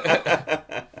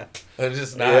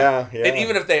just not. Yeah. And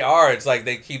even if they are, it's like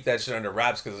they keep that shit under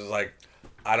wraps because it's like,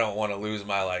 I don't want to lose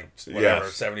my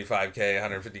 75K,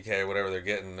 150K, whatever they're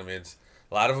getting. I mean, it's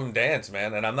a lot of them dance,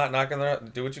 man, and I'm not knocking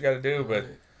them. Do what you got to do, but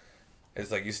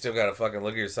it's like you still got to fucking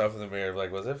look at yourself in the mirror,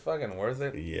 like, was it fucking worth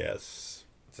it? Yes.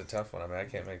 It's a tough one. I mean, I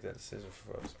can't make that decision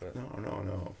for folks, but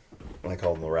no. I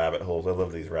call them the rabbit holes. I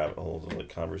love these rabbit holes of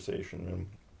conversation.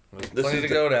 And there's plenty to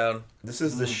go down. This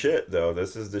is the shit, though.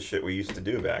 This is the shit we used to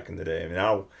do back in the day. I mean,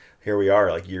 now here we are,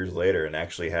 like years later, and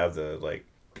actually have the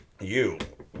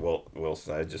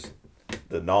Wilson.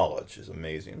 The knowledge is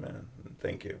amazing, man.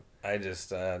 Thank you. I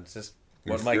just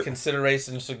what my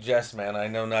consideration suggests, man. I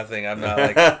know nothing. I'm not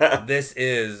like this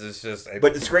is. It's just.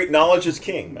 But it's great. Knowledge is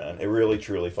king, man. It really,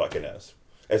 truly, fucking is.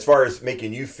 As far as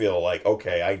making you feel like,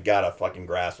 okay, I gotta fucking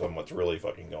grasp on what's really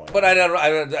fucking going on. But I don't.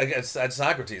 It's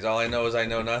Socrates. All I know is I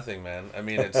know nothing, man. I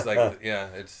mean, it's like,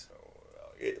 it's.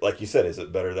 Like you said, is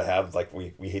it better to have, like,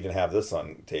 we didn't have this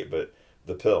on tape, but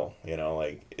the pill,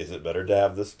 like, is it better to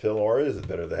have this pill or is it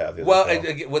better to have the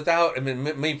other pill? Without, I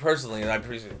mean, me personally, and I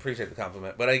appreciate the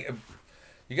compliment, but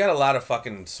you got a lot of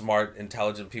fucking smart,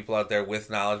 intelligent people out there with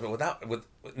knowledge, but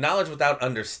with knowledge without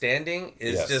understanding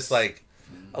is just like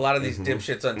a lot of these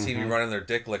dipshits on TV running their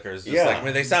dick lickers. Just like, I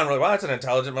mean, they sound really, wow, that's an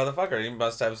intelligent motherfucker. You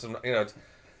must have some,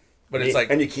 but it's like,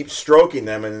 and you keep stroking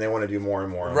them, and they want to do more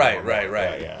and more. And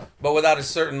right. Yeah. But without a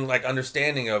certain like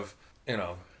understanding of,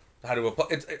 how to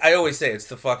apply. I always say it's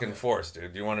the fucking Force,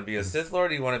 dude. Do you want to be a Sith Lord or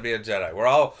do you want to be a Jedi? We're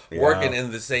all working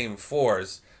in the same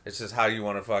Force. It's just how you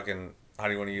want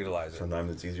to utilize it.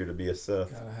 Sometimes it's easier to be a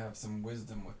Sith. Gotta have some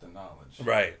wisdom with the knowledge.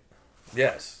 Right.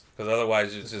 Yes. Because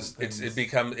otherwise, it's just you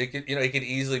could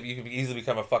easily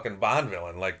become a fucking Bond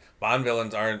villain. Like, Bond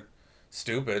villains aren't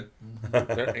stupid.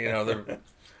 They're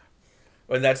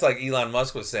and that's like Elon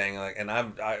Musk was saying. Like, and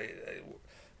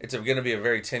it's going to be a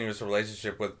very tenuous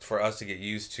relationship for us to get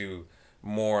used to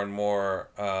more and more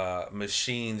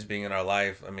machines being in our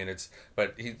life. I mean,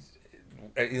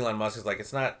 Elon Musk is like,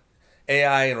 it's not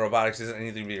AI and robotics isn't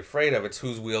anything to be afraid of. It's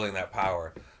who's wielding that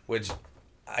power, which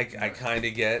I kind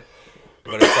of get,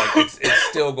 but it's like it's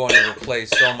still going to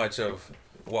replace so much of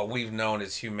what we've known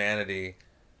as humanity.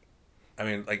 I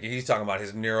mean, like, he's talking about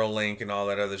his Neuralink and all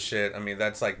that other shit. I mean,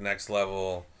 that's like next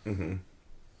level, and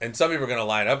some people are going to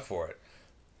line up for it.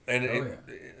 And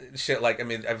shit, like, I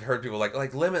mean, I've heard people like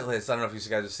Limitless. I don't know if you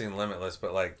guys have seen Limitless,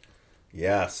 but like,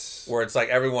 Yes. Where it's like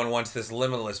everyone wants this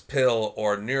limitless pill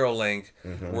or Neuralink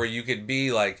Mm-hmm. where you could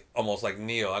be like almost like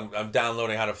Neo. I'm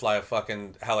downloading how to fly a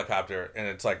fucking helicopter and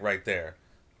it's like right there.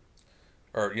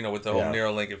 Or, you know, with the whole Yeah.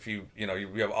 Neuralink, if you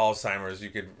have Alzheimer's, you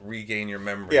could regain your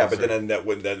memory. Yeah, but then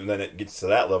then it gets to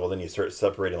that level, then you start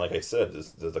separating, like I said,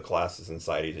 the classes in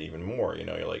society even more. You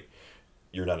know, you're like,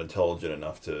 you're not intelligent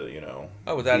enough to, you know,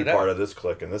 without be a doubt. part of this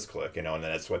clique and this clique, you know, and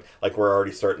then it's when, like, we're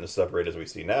already starting to separate as we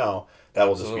see now. That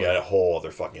will just Absolutely. be at a whole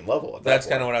other fucking level. At That's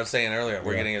that kind of point. what I was saying earlier.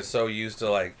 We're Yeah. getting so used to,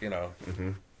 like, you know,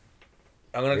 Mhm.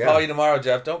 I'm going to Yeah. call you tomorrow,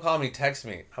 Jeff. Don't call me, text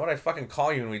me. How would I fucking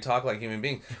call you when we talk like human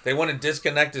beings? They want to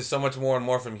disconnect us so much more and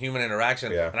more from human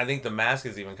interaction. Yeah. And I think the mask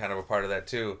is even kind of a part of that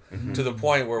too. Mm-hmm. To the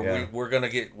point where Yeah. we're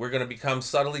going to become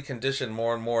subtly conditioned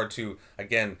more and more to,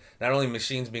 again, not only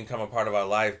machines become a part of our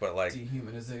life, but like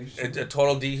Dehumanization. a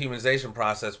total dehumanization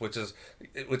process, which has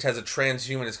a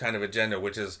transhumanist kind of agenda,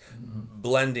 which is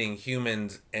blending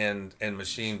humans and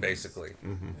machine basically.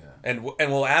 Mm-hmm. Yeah.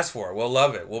 And we'll ask for it. We'll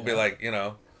love it. We'll be like, you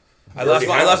know, I already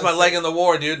lost have. my leg in the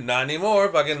war, dude. Not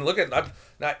anymore. Fucking look at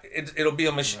it'll be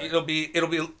a machine. Right. It'll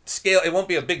be scale. It won't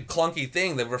be a big clunky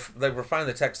thing. They refine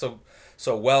the tech so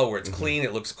well where it's clean.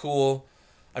 It looks cool.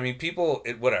 I mean, people.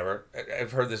 Whatever.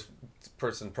 I've heard this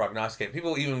person prognosticate.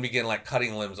 People even begin like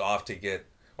cutting limbs off to get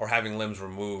or having limbs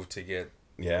removed to get.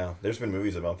 Yeah, there's been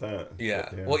movies about that. Yeah.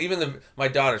 But, Well, even my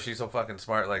daughter, she's so fucking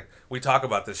smart. Like, we talk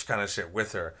about this kind of shit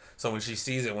with her. So when she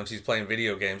sees it, when she's playing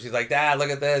video games, she's like, Dad, look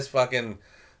at this. Fucking,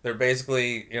 they're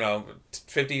basically, you know,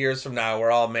 50 years from now, we're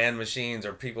all man machines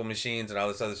or people machines and all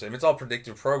this other shit. It's all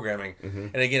predictive programming. Mm-hmm.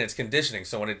 And again, it's conditioning.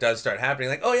 So when it does start happening,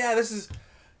 like, oh, yeah,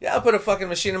 I'll put a fucking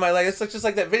machine in my leg. It's like, just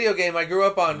like that video game I grew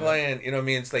up on playing. You know what I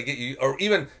mean? It's like, or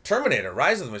even Terminator,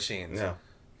 Rise of the Machines. Yeah.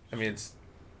 I mean,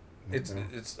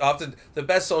 it's often the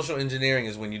best social engineering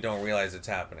is when you don't realize it's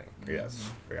happening. Yes.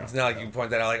 Yeah. It's not like you can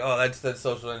point that out like, oh, that's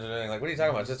social engineering. Like, what are you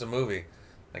talking about? It's just a movie.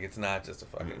 Like, it's not just a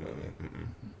fucking movie. Mm-mm.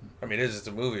 I mean, it is just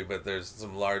a movie, but there's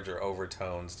some larger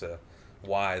overtones to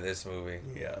why this movie,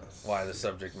 Yes. why the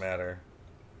subject matter.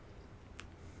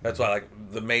 That's why, like,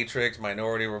 The Matrix,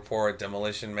 Minority Report,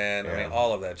 Demolition Man, I Yeah. mean,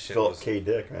 all of that shit Philip was... K.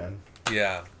 Dick, man.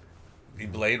 Yeah. The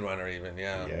Blade Runner even,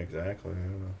 yeah. Yeah, exactly.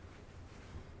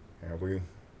 Yeah, we.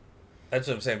 That's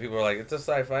what I'm saying. People are like, it's a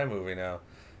sci-fi movie now.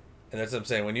 And that's what I'm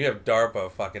saying. When you have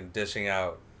DARPA fucking dishing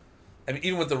out, I mean,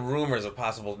 even with the rumors of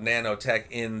possible nanotech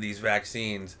in these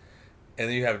vaccines, and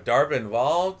then you have DARPA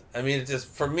involved, I mean, it's just,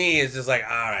 for me, it's just like, all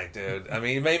right, dude. I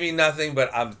mean, maybe nothing,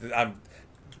 but I'm Yeah.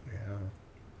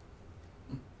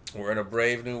 we're in a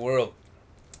brave new world.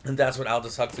 And that's what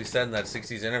Aldous Huxley said in that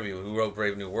 60s interview, who wrote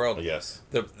Brave New World. Yes.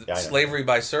 The Yeah, I know. slavery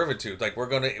by servitude. Like,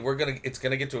 it's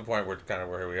gonna get to a point where kind of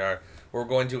where we are. We're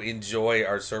going to enjoy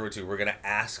our servitude. We're gonna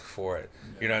ask for it.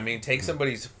 You know what I mean? Take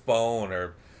somebody's phone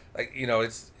or, like, you know,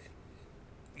 it's,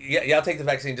 yeah, I'll take the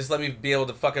vaccine. Just let me be able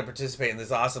to fucking participate in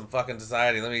this awesome fucking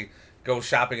society. Let me go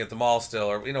shopping at the mall still,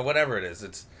 or, you know, whatever it is.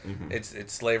 It's,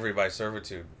 it's slavery by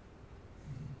servitude.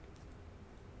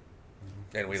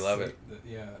 And we love it.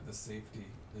 The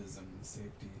safetyism, the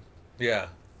safety. Yeah.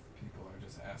 People are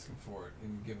just asking for it,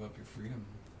 and you give up your freedom.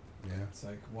 Yeah. It's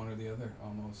like one or the other,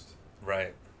 almost.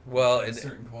 Right. Well, At a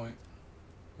certain point,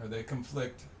 or they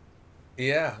conflict.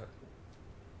 yeah.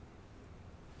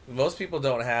 Most people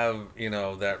don't have, you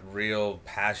know, that real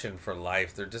passion for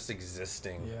life. They're just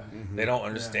existing. Yeah. They don't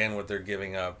understand what they're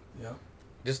giving up. Yep.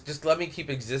 Just let me keep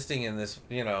existing in this,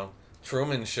 you know,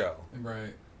 Truman Show.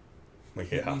 Right.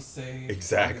 Keep Yeah. me safe.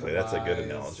 Exactly. That's a good lies.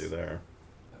 analogy there.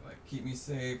 Like, keep me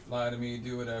safe, lie to me,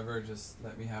 do whatever. Just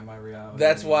let me have my reality.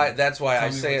 That's why I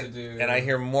Tell say me what it, to do. and I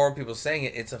hear more people saying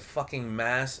it. It's a fucking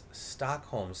mass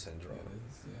Stockholm syndrome. It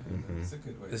is, yeah. Mhm. It's a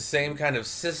good way. The same kind of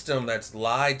system that's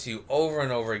lied to you over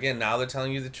and over again. Now they're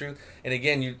telling you the truth, and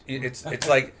again, it's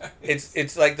like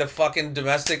it's like the fucking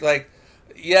domestic. Like,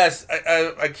 yes,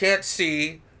 I can't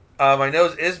see. My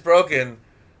nose is broken,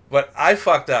 but I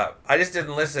fucked up. I just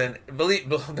didn't listen.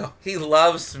 No, he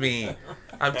loves me.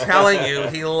 I'm telling you,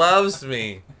 he loves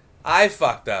me. I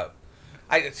fucked up.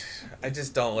 I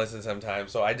just don't listen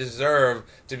sometimes, so I deserve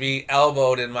to be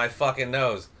elbowed in my fucking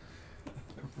nose.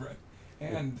 Right.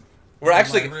 And We're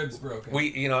actually my ribs broken.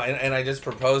 and I just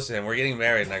proposed to him. We're getting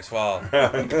married next fall.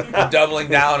 I'm doubling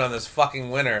down on this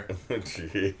fucking winter.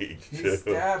 Jeez, He dude.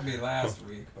 stabbed me last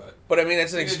week, but But I mean,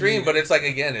 it's an He didn't extreme. mean But it. it's like,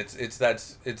 again, this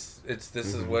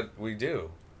is what we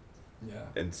do. yeah.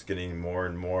 It's getting more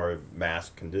and more mass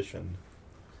conditioned.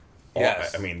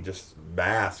 Yes. I mean, just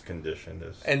mass conditioned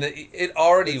is. And it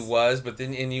already It's- was, but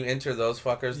then you enter those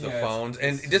fuckers, the Yeah, it's- phones,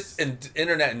 and it's just in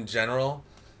internet in general.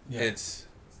 Yeah. It's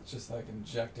It's just like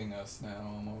injecting us now,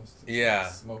 almost. It's Yeah.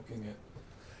 like smoking it.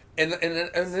 And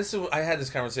this is, I had this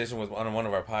conversation with on one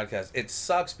of our podcasts. It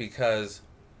sucks because,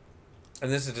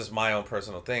 and this is just my own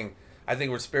personal thing, I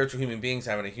think we're spiritual human beings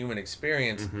having a human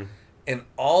experience, and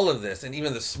all of this, and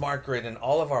even the smart grid and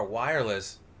all of our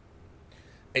wireless,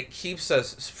 it keeps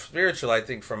us spiritual, I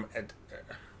think, from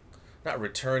not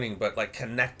returning, but like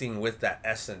connecting with that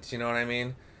essence. You know what I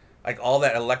mean? Like all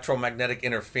that electromagnetic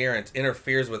interference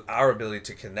interferes with our ability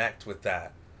to connect with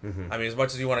that. I mean, as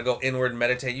much as you want to go inward and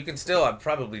meditate, you can still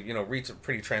probably, reach a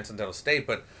pretty transcendental state.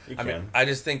 But I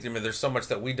just think there's so much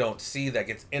that we don't see that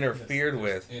gets interfered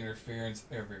with. Interference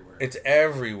everywhere. It's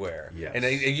everywhere. Yes. And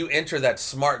you enter that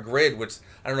smart grid, which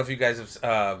I don't know if you guys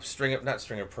have not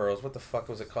string of pearls. What the fuck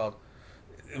was it called?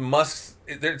 Musk's.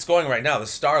 It's going right now. The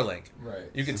Starlink.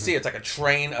 Right. You can see it's like a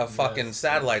train of fucking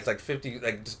satellites, like 50,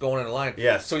 like just going in a line.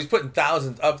 Yes. So he's putting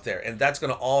thousands up there, and that's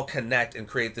going to all connect and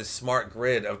create this smart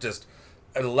grid of just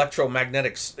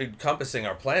electromagnetic encompassing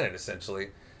our planet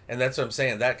essentially. And that's what I'm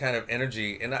saying, that kind of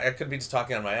energy, and I could be just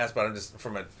talking on my ass, but I'm just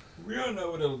from a, we don't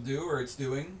know what it'll do or it's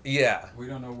doing. Yeah, we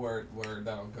don't know where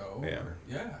that'll go.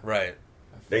 Right.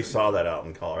 They saw that out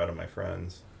in Colorado, my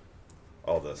friends,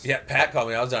 all this. Yeah, Pat called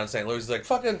me, I was down in St. Louis, he's like,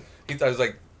 fucking, he thought it was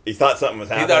like, he thought something was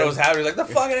happening. He thought it was happening. He's like,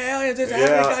 the fucking aliens, it's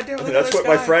happening, goddamn. Look That's at what the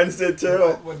sky. my friends did too.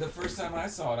 When the first time I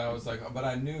saw it, I was like, but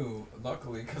I knew,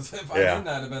 luckily, because if I didn't,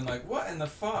 I'd have been like, what in the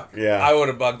fuck? Yeah. I would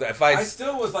have bugged that. If I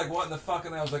still was like, what in the fuck?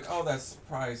 And I was like, oh, that's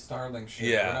probably Starlink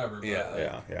shit or whatever.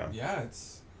 But Yeah,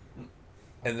 it's...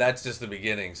 And that's just the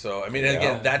beginning. So, I mean,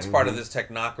 again, that's part of this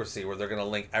technocracy where they're going to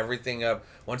link everything up.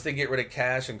 Once they get rid of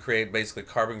cash and create basically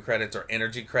carbon credits or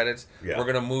energy credits, we're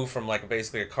going to move from like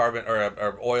basically a carbon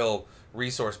or oil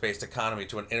resource-based economy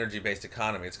to an energy-based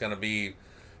economy. It's going to be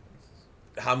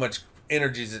how much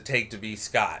energy does it take to be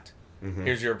Scott?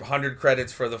 Here's your 100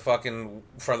 credits for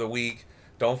the week.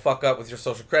 Don't fuck up with your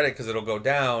social credit because it'll go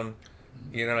down.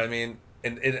 You know what I mean?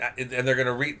 And they're going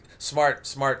to read smart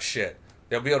shit.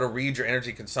 They'll be able to read your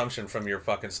energy consumption from your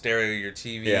fucking stereo, your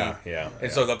TV.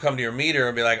 And so they'll come to your meter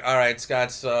and be like, all right,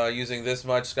 Scott's using this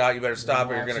much. Scott, you better stop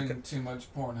or you're going to... too much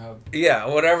Pornhub. Yeah,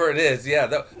 whatever it is.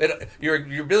 Yeah, your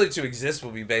ability to exist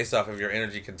will be based off of your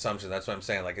energy consumption. That's what I'm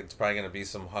saying. Like, it's probably going to be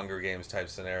some Hunger Games type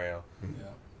scenario.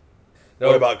 Yeah.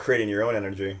 What about creating your own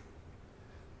energy?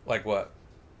 Like what?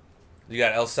 You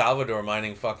got El Salvador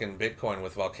mining fucking Bitcoin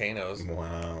with volcanoes.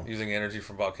 Wow. Using energy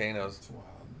from volcanoes. That's wild.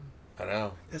 I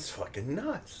know. That's fucking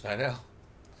nuts. I know.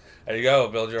 There you go.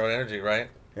 Build your own energy, right?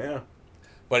 Yeah.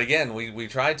 But again, we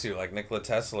tried to, like Nikola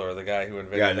Tesla or the guy who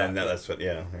invented that's what,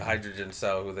 hydrogen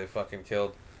cell who they fucking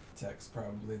killed. Tech's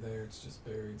probably there. It's just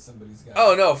buried. Somebody's got.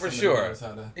 Oh no, for sure. Knows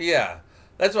how to... Yeah,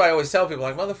 that's why I always tell people,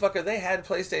 like, motherfucker, they had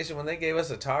PlayStation when they gave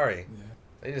us Atari. Yeah.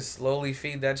 They just slowly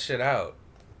feed that shit out,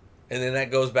 and then that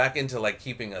goes back into like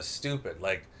keeping us stupid,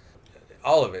 like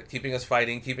all of it, keeping us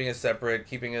fighting, keeping us separate,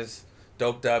 keeping us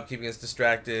doped up, keeping us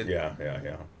distracted. Yeah.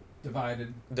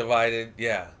 Divided,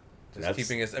 yeah. Just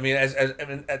keeping us. I mean, as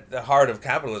at the heart of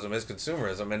capitalism is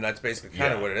consumerism, and that's basically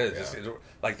kind of what it is. It's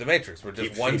like the Matrix. We're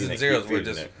just ones and zeros.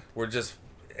 We're just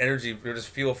energy. We're just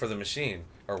fuel for the machine,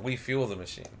 or we fuel the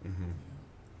machine.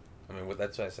 I mean,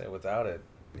 that's what I say. Without it,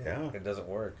 it doesn't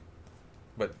work.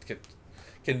 But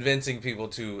convincing people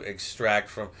to extract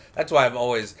from. That's why I'm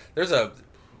always there's a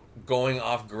going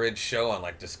off grid show on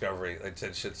like Discovery. Like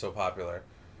said, shit's so popular.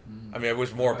 I mean, I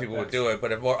wish more people would do it,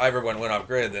 but if everyone went off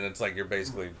grid, then it's like you're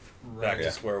basically back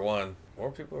to square one.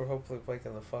 More people are hopefully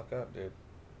waking the fuck up, dude.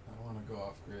 I want to go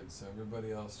off grid, so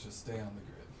everybody else just stay on the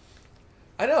grid.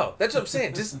 I know. That's what I'm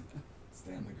saying. Just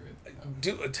stay on the grid.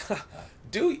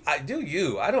 Do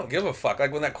you? I don't give a fuck.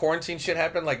 Like when that quarantine shit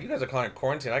happened, like you guys are calling it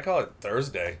quarantine. I call it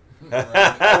Thursday.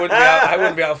 I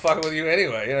wouldn't be out fucking with you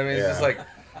anyway. You know what I mean? It's just like.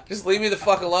 Just leave me the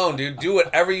fuck alone, dude. Do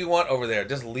whatever you want over there.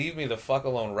 Just leave me the fuck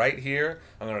alone right here.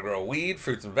 I'm gonna grow weed,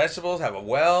 fruits and vegetables, have a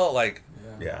well, like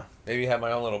maybe have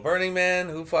my own little Burning Man.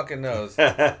 Who fucking knows?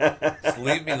 Just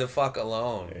leave me the fuck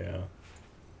alone. Yeah.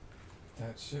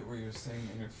 That shit where you're saying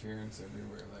interference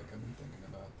everywhere, like I've been thinking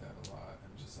about that a lot,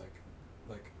 and just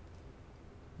like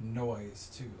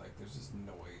noise too. Like there's just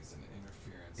noise and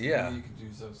interference. Yeah. Maybe you could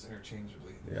use those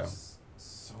interchangeably. There's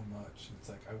so much. It's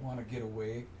like I want to get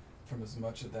away from as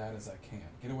much of that as I can.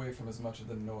 Get away from as much of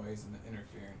the noise and the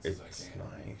interference as I can.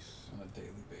 Nice. On a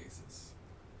daily basis.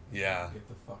 Yeah. Get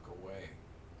the fuck away.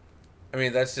 I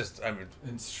mean, that's just, and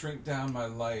shrink down my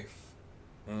life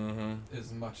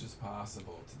as much as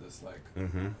possible to this, like,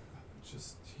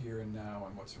 just here and now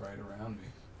and what's right around me.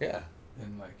 Yeah.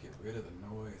 And, like, get rid of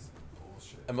the noise and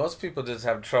bullshit. And most people just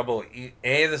have trouble,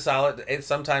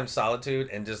 sometimes solitude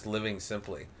and just living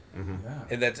simply. Yeah.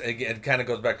 And that's, it kind of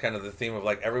goes back kind of the theme of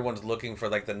like everyone's looking for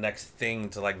like the next thing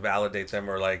to like validate them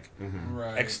or like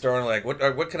Right. externally, like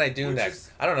what can I do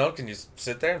next? I don't know. Can you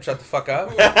sit there and shut the fuck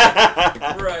up?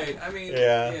 Right. I mean.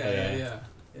 Yeah.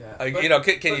 You know,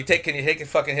 can you take a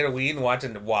fucking hit of weed and watch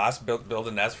a wasp build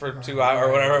a nest for 2 hours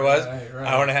or whatever it was,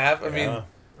 hour and a half? I mean.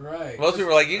 Right. Most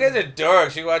people are like, you guys are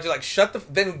dorks. You watch it like,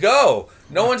 then go.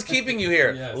 No one's keeping you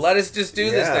here. Yes. Let us just do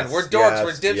this thing. We're dorks.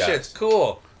 We're dipshits. Yes.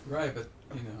 Cool. Right, but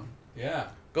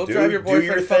Go drive your boyfriend do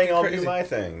your fucking thing, I'll crazy. do my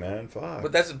thing, man. Fuck.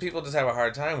 But that's people just have a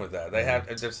hard time with that. They have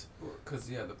just because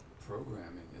the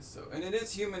programming is so, and it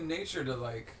is human nature to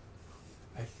like.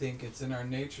 I think it's in our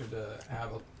nature to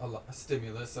have a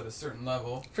stimulus at a certain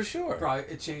level. for sure. Probably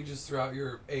it changes throughout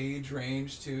your age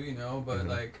range too, you know. But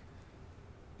like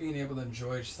being able to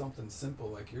enjoy something simple,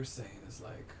 like you're saying, is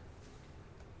like.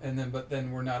 But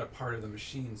then we're not a part of the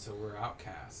machine, so we're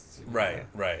outcasts. You know?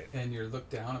 Right. And you're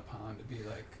looked down upon to be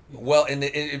like. You know, Well, and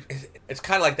it's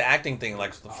kind of like the acting thing,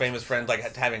 like the famous friends,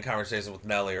 like having conversations with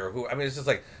Nelly or who. I mean, it's just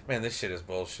like, man, this shit is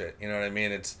bullshit. You know what I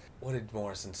mean? It's what did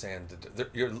Morrison say?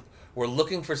 We're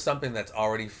looking for something that's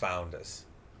already found us.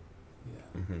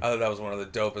 Yeah. I thought that was one of the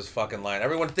dopest fucking lines.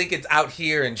 Everyone think it's out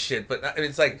here and shit, but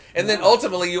it's like, and then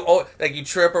ultimately you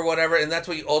trip or whatever, and that's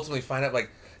what you ultimately find out, like.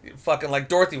 Fucking like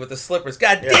Dorothy with the slippers.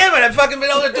 God damn it! I've fucking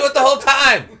been able to do it the whole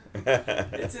time.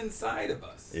 It's inside of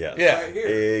us. Yeah. Right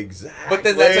here. Exactly. But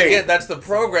then that's the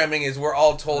programming is we're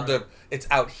all told to it's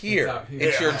out here. It's out here.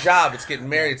 It's your job. It's getting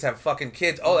married. It's have fucking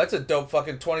kids. Oh, that's a dope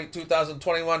fucking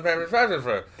 2021.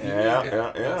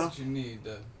 Yeah. That's what you need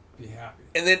to be happy.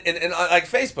 And then and like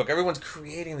Facebook, everyone's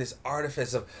creating this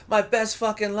artifice of my best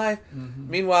fucking life.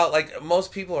 Meanwhile, like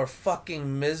most people are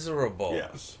fucking miserable.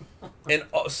 Yes. And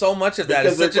so much of that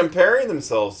because is they're comparing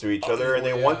themselves to each other and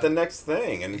they want the yeah. next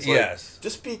thing. And it's Yes. like,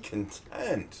 just be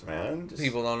content, man. Just,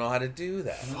 people don't know how to do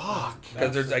that. fuck.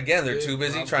 Because they're too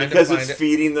busy trying Because to find it's it.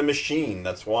 feeding the machine.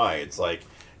 That's why. It's like,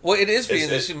 Well, it is feeding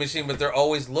the machine, but they're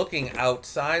always looking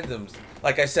outside them.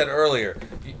 Like I said earlier,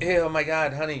 hey, oh my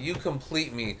God, honey, you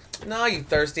complete me. No, you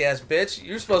thirsty ass bitch.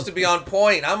 You're supposed to be on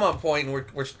point. I'm on point, and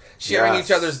we're sharing Yes.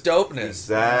 each other's dopeness.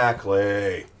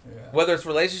 exactly. Whether it's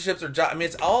relationships or job, I mean,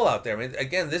 it's all out there. I mean,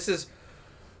 again, this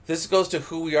goes to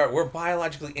who we are. We're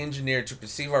biologically engineered to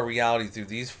perceive our reality through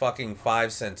these fucking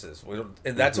five senses,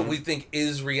 and that's what we think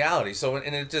is reality. So,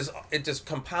 and it just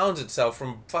compounds itself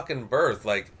from fucking birth.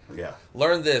 Like,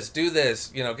 learn this, do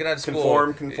this, you know, get out of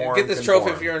school, Conform, get this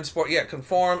trophy if you're in sport. Yeah,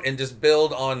 conform and just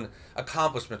build on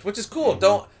accomplishments, which is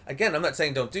cool. Again, I'm not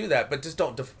saying don't do that, but just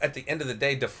don't. At the end of the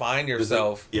day, define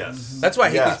yourself. Yes. That's why I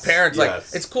hate these parents.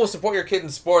 Yes. Like, it's cool, support your kid in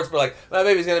sports, but like, my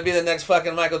baby's gonna be the next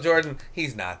fucking Michael Jordan.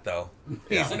 He's not, though.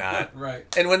 He's not. Right.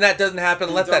 And when that doesn't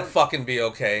happen, let that fucking be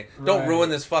okay. Don't Right. ruin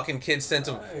this fucking kid's sense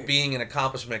of being an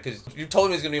accomplishment because you told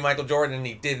him he was gonna be Michael Jordan and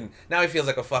he didn't. Now he feels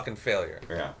like a fucking failure.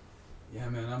 Yeah. Yeah,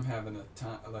 man, I'm having a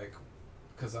time, like,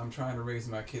 because I'm trying to raise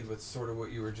my kid with sort of what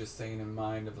you were just saying in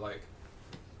mind of, like,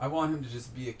 I want him to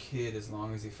just be a kid as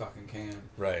long as he fucking can.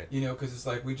 Right. You know, because it's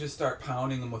like we just start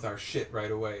pounding them with our shit right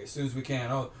away as soon as we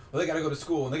can. Oh, well, they got to go to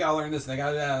school and they got to learn this and they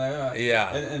got to that.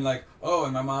 Yeah. And like, oh,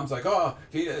 and my mom's like, oh,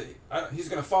 he's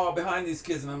gonna fall behind these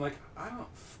kids, and I'm like,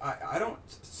 I don't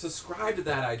subscribe to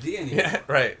that idea anymore.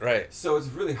 Yeah. Right. So it's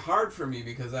really hard for me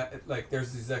because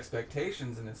there's these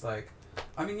expectations, and it's like,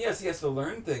 I mean, yes, he has to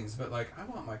learn things, but like, I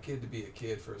want my kid to be a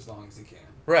kid for as long as he can.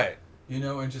 Right. You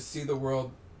know, and just see the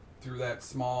world through that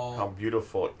small. How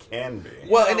beautiful it can be.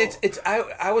 Well, and it's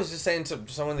I was just saying to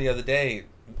someone the other day,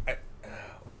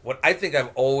 what I think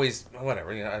I've always,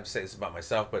 whatever, you know, I'd say this about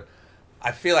myself, but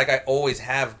I feel like I always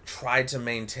have tried to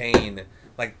maintain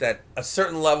like that a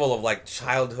certain level of like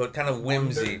childhood kind of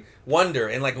wonder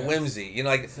and like whimsy, you know,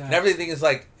 like and everything is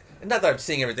like. Not that I'm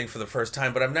seeing everything for the first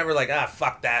time, but I'm never like,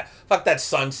 fuck that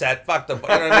sunset, fuck the, you know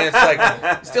what I mean? It's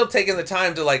like still taking the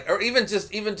time to like, or even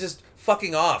just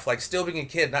fucking off, like still being a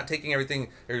kid, not taking everything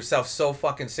or yourself so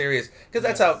fucking serious, because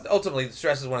that's how ultimately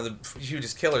stress is one of the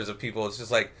hugest killers of people. It's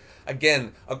just like,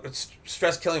 again,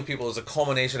 stress killing people is a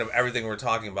culmination of everything we're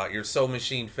talking about. You're so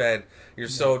machine fed. You're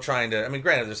so trying to. I mean,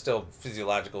 granted, there's still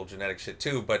physiological, genetic shit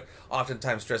too, but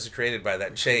oftentimes stress is created by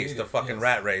that chase, the fucking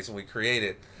rat race, and we create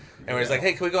it. And we're just like,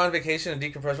 hey, can we go on vacation and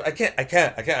decompress? I can't.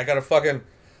 I gotta fucking.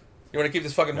 You want to keep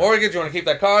this fucking mortgage? You want to keep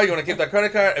that car? You want to keep that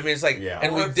credit card? I mean, it's like,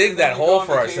 and we dig that hole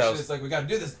for ourselves. It's like we gotta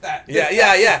do this, that.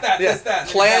 That.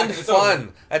 Planned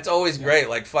fun. That's always great.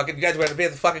 Like, fucking, you guys want to be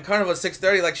at the fucking carnival at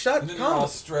 6:30? Like, shut. And then you're all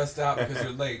stressed out because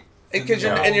you're late. Because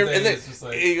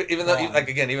even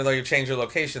though you change your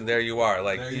location, there you are.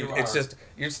 Like, it's just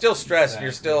you're still stressed.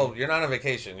 Exactly. You're not on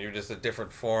vacation. You're just a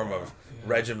different form of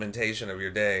regimentation of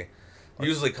your day,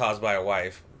 usually caused by a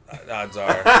wife. odds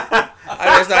are. I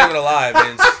mean, it's not even a lie. I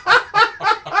mean,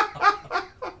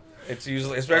 it's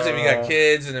usually, especially if you got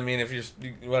kids, and I mean, if you're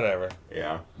whatever.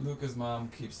 Yeah. Luca's mom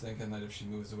keeps thinking that if she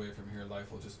moves away from here,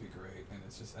 life will just be great, and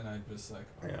it's just, and I'm just like,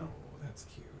 oh, that's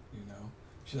cute, you know.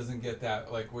 She doesn't get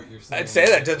that, like what you're saying. I'd say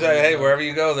that to hey, wherever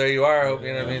you go, there you are.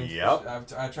 You know what I mean?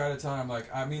 Yep. I try to tell her, I'm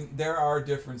like, I mean, there are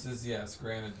differences, yes,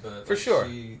 granted, but for like, sure.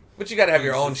 But you got to have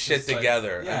your own shit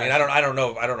together. Like, yeah, I mean, I don't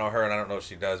know her, and I don't know if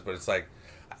she does, but it's like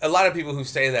a lot of people who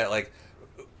say that, like,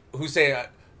 who say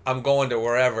I'm going to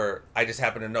wherever. I just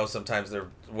happen to know sometimes they're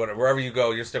wherever you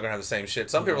go, you're still gonna have the same shit.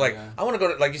 Some people are like, I want to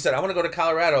go to, like you said, I want to go to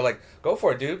Colorado. Like, go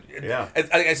for it, dude. Yeah.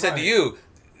 I said to you,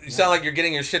 sound like you're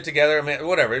getting your shit together. I mean,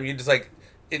 whatever. You just like.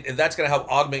 That's going to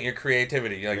help augment your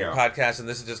creativity, like your podcast, and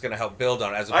this is just going to help build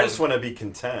on it. I just want to be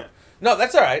content. No,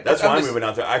 that's all right. That's why I'm moving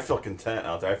out there. I feel content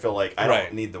out there. I feel like I don't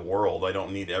Right. need the world. I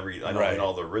don't need I don't Right. need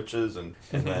all the riches, and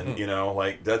then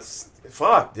like that's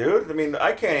fuck, dude. I mean,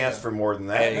 I can't ask for more than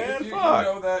that, man. If you Fuck.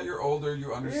 know that you're older,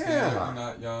 you understand that you're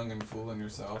not young and fooling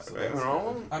yourself. So that's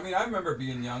good. I mean, I remember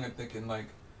being young and thinking like,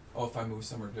 oh, if I move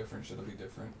somewhere different, should it be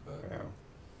different? But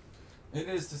it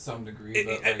is to some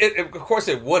degree. Of course,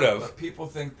 it would have. But people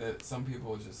think that some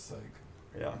people just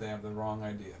like, they have the wrong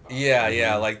idea about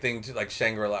it. Like things like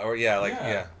Shangri-La, or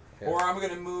Or I'm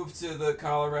gonna move to the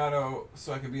Colorado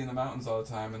so I can be in the mountains all the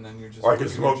time, and then you're just. Or I can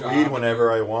smoke weed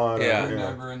whenever I want. Yeah. You're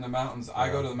never in the mountains. I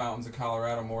go to the mountains of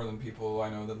Colorado more than people I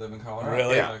know that live in Colorado.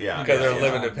 Really? Yeah. Because they're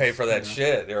living to pay for that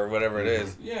shit or whatever it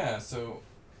is. Yeah. So.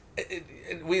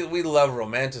 We love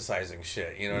romanticizing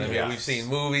shit, you know what I mean? We've seen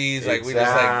movies, like we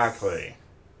exactly. Just like,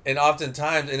 and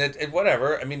oftentimes, and it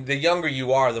whatever. I mean, the younger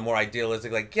you are, the more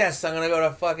idealistic. Like, yes, I'm gonna go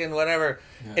to fucking whatever.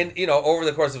 Yeah. And over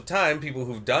the course of time, people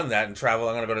who've done that and travel,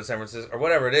 I'm gonna go to San Francisco or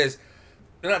whatever it is.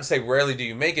 Not to say rarely do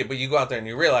you make it, but you go out there and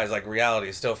you realize like reality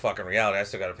is still fucking reality. I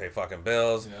still gotta pay fucking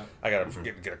bills. Yeah. I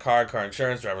gotta get a car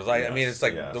insurance, driver's license. I mean, it's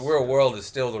like the real world is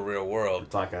still the real world.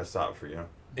 It's not gonna stop for you.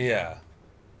 Yeah.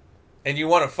 And you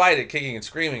want to fight it kicking and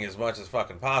screaming as much as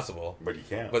fucking possible. But you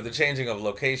can't. But the changing of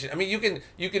location, I mean, you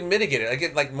can mitigate it.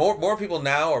 Again, like more people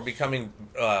now are becoming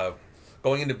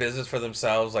going into business for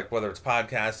themselves, like whether it's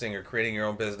podcasting or creating your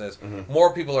own business. Mm-hmm.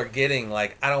 More people are getting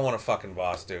like, I don't want a fucking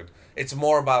boss, dude. It's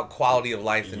more about quality of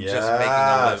life than just making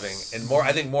a living. And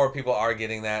I think more people are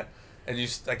getting that. And you,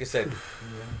 like I said,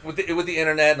 with the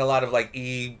internet and a lot of like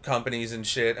companies and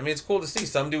shit. I mean, it's cool to see.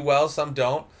 Some do well, some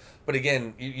don't. But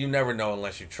again, you never know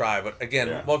unless you try. But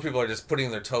again, most people are just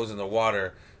putting their toes in the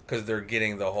water because they're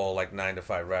getting the whole like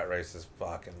 9-to-5 rat race is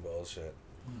fucking bullshit.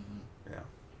 Mm-hmm. Yeah.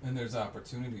 And there's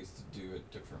opportunities to do it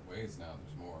different ways now.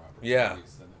 There's more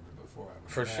opportunities than ever before. I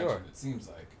would imagine. Sure. It seems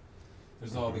like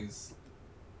there's all these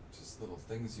just little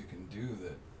things you can do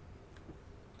that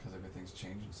because everything's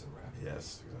changing so rapidly.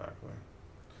 Yes, exactly.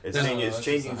 It's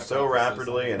changing so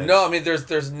rapidly. And I mean,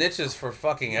 there's niches for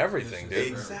fucking everything, dude.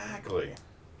 Exactly.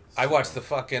 I watched the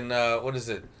fucking, what is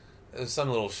it? It was some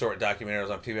little short documentary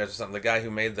on PBS or something. The guy who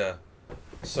made the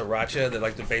sriracha,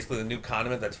 basically the new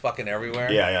condiment that's fucking everywhere.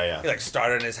 Yeah. He like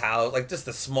started in his house, like just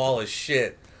the smallest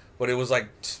shit, but it was like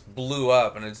blew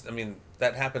up, and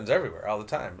that happens everywhere all the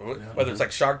time. Yeah. Whether it's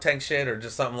like Shark Tank shit or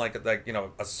just something like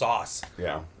a sauce.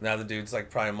 Yeah. Now the dude's like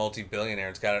probably a multi-billionaire.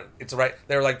 It's got it. It's right.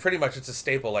 They're like pretty much it's a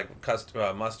staple, like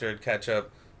mustard,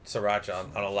 ketchup,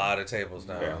 sriracha on a lot of tables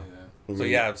now. Yeah.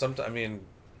 So sometimes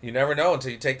you never know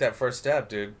until you take that first step,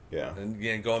 dude. Yeah. And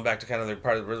again, going back to kind of the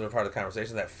part of the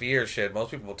conversation, that fear shit. Most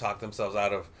people will talk themselves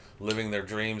out of living their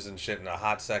dreams and shit in a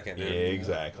hot second, dude. Yeah,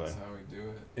 exactly. That's how we do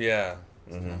it. Yeah.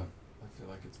 Mm-hmm. I feel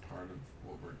like it's part of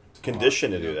what we're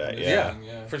conditioned to do that.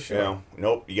 Yeah, for sure.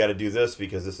 Nope, you got to do this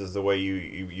because this is the way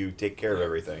you take care of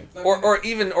everything. Or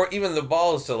even the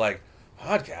balls to like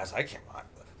podcast. I can't.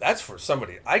 That's for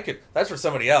somebody. That's for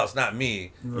somebody else, not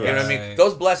me. Right. You know what I mean?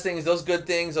 Those blessings, those good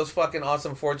things, those fucking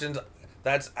awesome fortunes.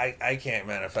 That's I can't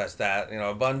manifest that.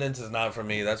 Abundance is not for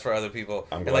me. That's for other people.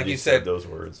 I'm glad you said those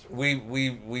words.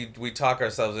 We talk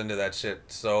ourselves into that shit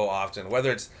so often.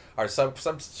 Whether it's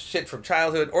some shit from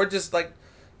childhood or just like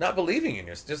not believing in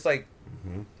yourself. Just like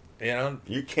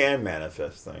you can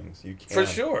manifest things. You can for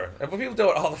sure. But people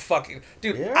do it all the fucking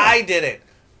dude. Yeah. I did it.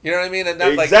 You know what I mean? And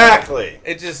not exactly.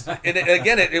 It just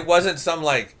it wasn't some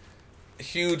like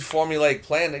huge formulaic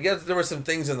plan. Yes, there were some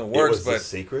things in the works, but the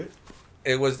secret.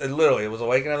 It was literally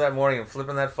waking up that morning and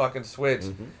flipping that fucking switch,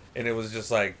 and it was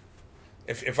just like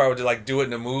if I were to like do it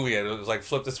in a movie, it was like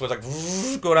flip the switch, like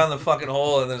go down the fucking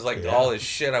hole, and there's like all this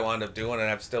shit I wound up doing and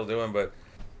I'm still doing, but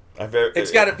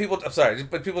It's got to people. I'm sorry,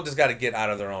 but people just got to get out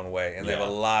of their own way, and they have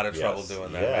a lot of trouble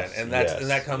doing that, man. And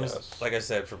that comes, like I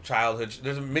said, from childhood.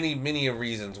 There's many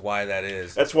reasons why that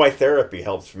is. That's why therapy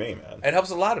helps me, man. It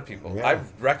helps a lot of people. Yeah. I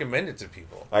recommend it to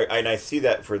people. I see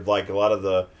that for like a lot of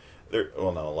the,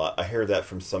 well, not a lot. I hear that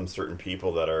from some certain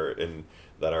people that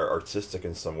are artistic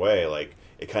in some way. Like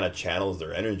it kind of channels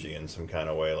their energy in some kind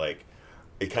of way. Like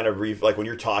it kind of like when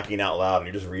you're talking out loud and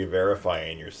you're just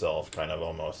re-verifying yourself, kind of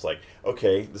almost like,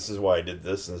 okay, this is why I did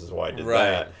this and this is why I did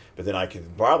that. But then I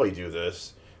could probably do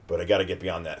this, but I got to get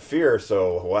beyond that fear.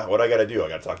 So what I got to do? I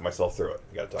got to talk myself through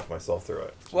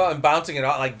it. Well, and bouncing it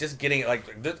off, like just getting like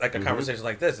a conversation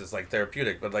like this is like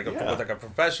therapeutic, but like with like a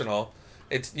professional.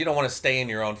 It's you don't want to stay in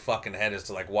your own fucking head as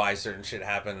to like why certain shit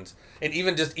happens, and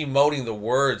even just emoting the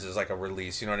words is like a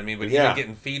release. You know what I mean? But even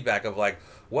getting feedback of like,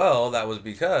 well, that was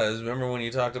because remember when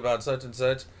you talked about such and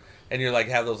such, and you're like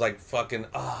have those like fucking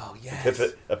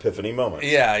epiphany moments.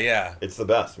 Yeah. It's the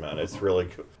best, man. It's really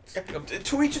cool.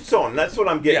 To each its own. That's what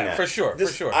I'm getting at. For sure.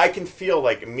 I can feel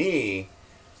like me,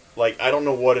 like I don't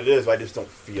know what it is, but I just don't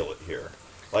feel it here.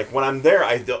 Like when I'm there,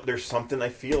 there's something I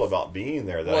feel about being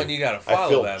there that you gotta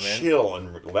follow that, man. I feel chill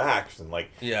and relaxed and like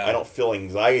I don't feel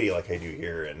anxiety like I do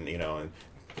here, and I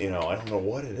don't know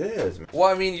what it is. Well,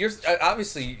 I mean, you're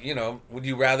obviously, would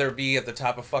you rather be at the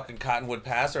top of fucking Cottonwood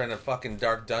Pass or in a fucking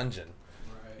dark dungeon?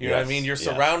 Right. You know what I mean? Your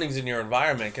surroundings and your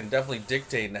environment can definitely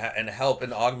dictate and help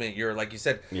and augment your, like you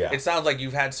said. Yeah. It sounds like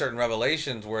you've had certain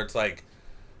revelations where it's like.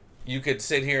 You could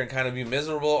sit here and kind of be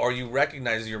miserable, or you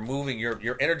recognize you're moving,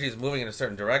 your energy is moving in a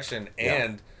certain direction,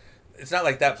 and it's not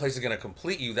like that place is going to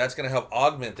complete you. That's going to help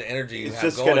augment the energy you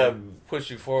have going and push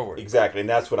you forward. Exactly, and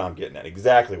that's what I'm getting at.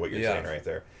 Exactly what you're saying right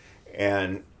there.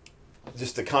 And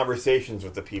just the conversations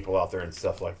with the people out there and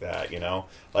stuff like that,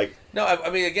 Like no,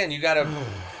 I mean, again, you got to...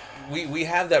 We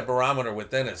have that barometer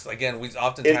within us. Again, we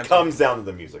oftentimes... It comes down to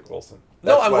the music, Wilson.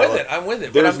 No, I'm with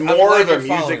it. There's more of a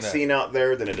music scene out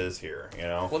there than it is here,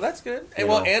 Well, that's good. And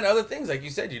and other things, like you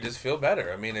said, you just feel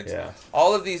better. I mean, it's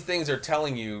all of these things are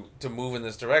telling you to move in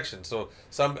this direction. So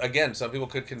some people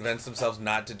could convince themselves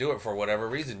not to do it for whatever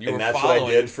reason. That's what I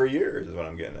did for years, is what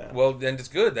I'm getting at. Well, then it's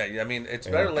good that it's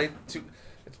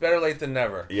better late than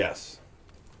never. Yes.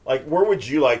 Like, where would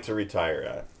you like to retire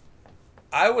at?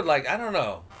 I don't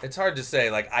know. It's hard to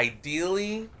say. Like,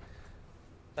 ideally,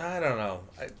 I don't know.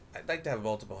 I'd like to have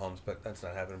multiple homes, but that's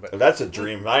not happening. But that's a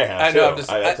dream I have. I know. I'm just.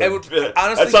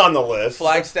 Honestly, that's on the list.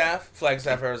 Flagstaff,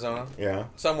 Arizona. Yeah.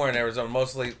 Somewhere in Arizona,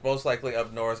 most likely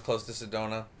up north, close to Sedona.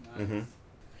 Nice. Mm-hmm.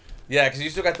 Yeah, because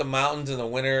you still got the mountains in the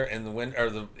winter, in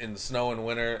the snow in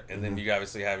winter, and then you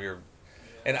obviously have your.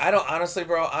 And I don't honestly,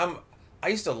 bro. I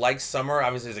used to like summer,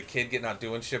 obviously as a kid, getting out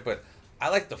doing shit, but I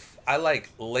like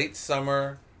late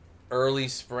summer. Early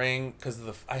spring, because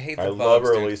I hate the bugs. I love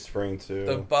early spring too.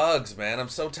 The bugs, man. I'm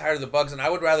so tired of the bugs, and I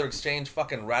would rather exchange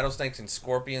fucking rattlesnakes and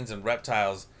scorpions and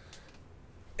reptiles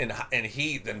in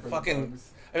heat than fucking.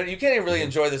 Bugs. I mean, you can't even really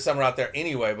enjoy the summer out there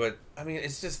anyway. But I mean,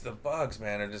 it's just the bugs,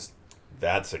 man. Are just.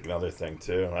 That's another thing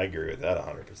too. I agree with that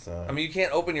 100%. I mean, you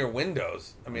can't open your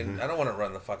windows. I mean, I don't want to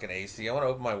run the fucking AC. I want to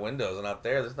open my windows, and out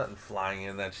there's nothing flying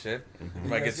in that shit. You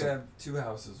might get have 2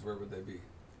 houses. Where would they be?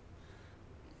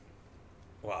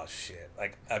 Wow, shit.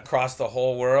 Like, across the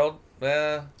whole world?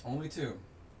 Only 2.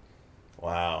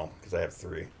 Wow, because I have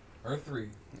 3. Or 3.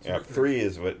 Yeah, 3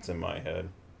 is what's in my head.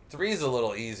 3 is a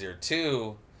little easier.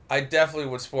 2, I definitely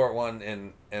would sport one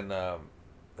in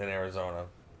Arizona.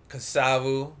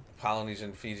 Kasavu,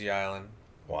 Polynesian Fiji Island.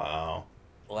 Wow.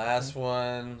 Last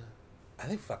one, I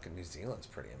think fucking New Zealand's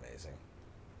pretty amazing.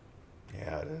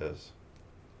 Yeah, it is.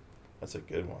 That's a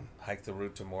good one. Hike the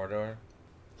route to Mordor.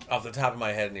 Off the top of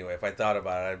my head, anyway. If I thought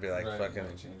about it, I'd be like, fucking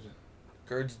change it.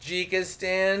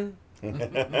 Kyrgyzstan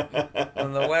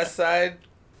on the west side.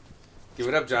 Give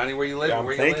it up, Johnny. Where you live? Yeah,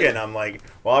 I'm thinking. I'm like,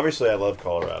 well, obviously, I love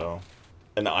Colorado.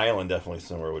 An island, definitely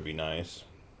somewhere would be nice.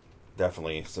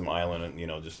 Definitely some island,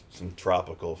 just some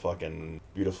tropical, fucking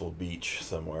beautiful beach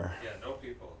somewhere. Yeah, no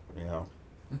people.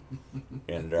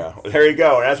 And there you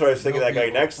go. And that's what I was thinking. That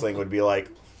guy next thing would be like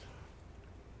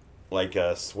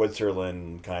a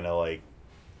Switzerland kind of like.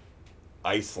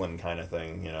 Iceland kind of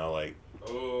thing, like...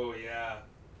 Oh, yeah.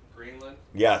 Greenland?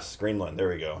 Yes, Greenland. There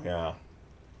we go, yeah.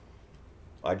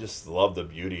 I just love the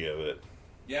beauty of it.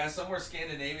 Yeah, somewhere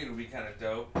Scandinavian would be kind of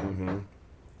dope. Mm-hmm.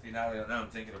 See, now I'm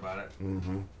thinking about it.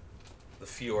 Mm-hmm. The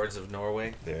fjords of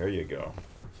Norway. There you go.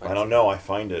 I don't know. I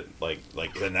find it, like,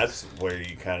 and that's where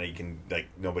you can, like,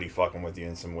 nobody fucking with you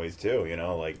in some ways, too,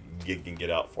 Like, you can get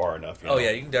out far enough, Oh,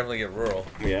 yeah, you can definitely get rural.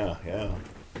 Yeah.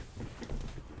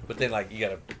 But then, like, you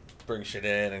gotta... bring shit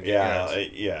in and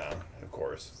yeah, of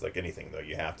course. It's like anything though,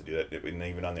 you have to do that. And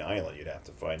even on the island, you'd have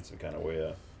to find some kind of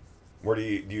way Where do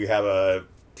you have a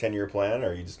 10-year plan, or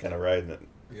are you just kind of riding it?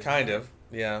 Kind of,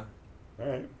 yeah. All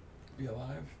right. Be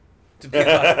alive. To be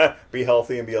alive. Be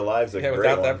healthy and be alive is a great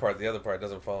without one. that part, the other part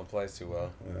doesn't fall in place too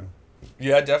well.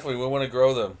 Yeah, definitely. We want to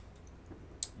grow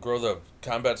the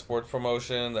combat sports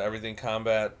promotion, the Everything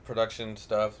Combat production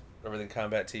stuff, Everything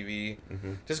Combat TV.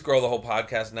 Mm-hmm. Just grow the whole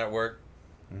podcast network.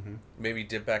 Mm-hmm. Maybe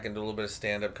dip back into a little bit of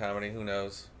stand-up comedy. Who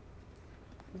knows?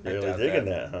 Really digging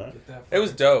that, huh? It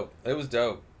was dope. It was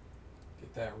dope.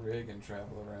 Get that rig and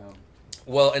travel around.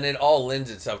 Well, and it all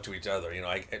lends itself to each other.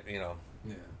 Yeah.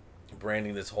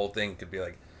 Branding this whole thing could be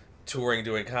like touring,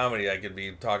 doing comedy. I could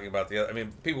be talking about the other. I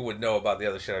mean, people would know about the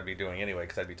other shit I'd be doing anyway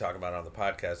because I'd be talking about it on the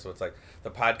podcast. So it's like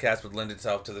the podcast would lend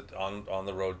itself to the on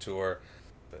the road tour.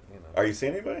 But, Are you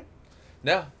seeing anybody?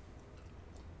 No.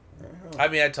 I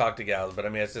mean, I talk to gals, but I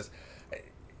mean, it's just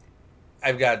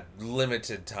I've got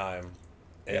limited time,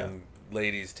 and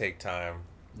ladies take time.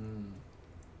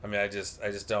 I mean, I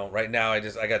just don't. Right now, I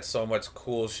got so much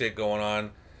cool shit going on.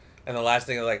 And the last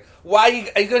thing is like, why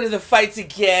are you going to the fights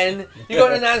again? You're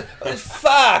going to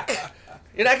fuck.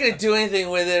 You're not going to do anything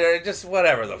with it, or just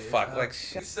whatever the fuck. Like,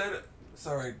 you said,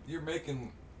 sorry, you're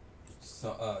making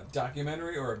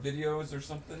documentary or videos or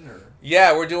something, or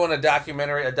yeah, we're doing a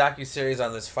docu-series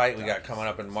on this fight we got coming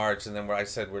up in March, and then we're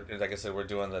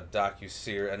doing the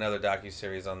another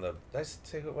docu-series on the. Did I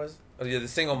say who it was? Oh yeah, the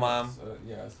single mom.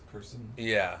 It's the person.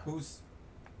 Yeah. When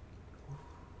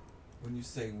you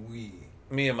say we.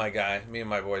 Me and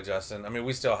my boy Justin. I mean,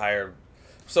 we still hire.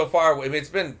 So far, I mean, it's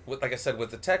been, like I said, with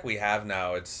the tech we have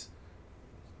now,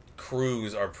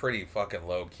 crews are pretty fucking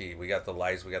low key. We got the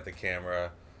lights, we got the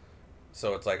camera.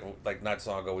 So it's like not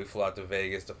so long ago, we flew out to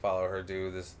Vegas to follow her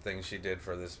do this thing she did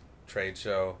for this trade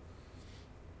show.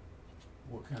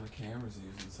 What kind of cameras are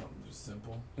you using? Something just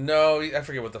simple? No, I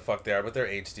forget what the fuck they are, but they're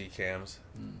HD cams.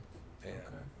 Yeah. Okay.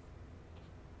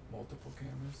 Multiple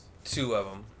cameras? 2 of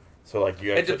them. So like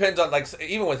you. It depends on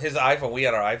even with his iPhone, we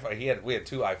had our iPhone. We had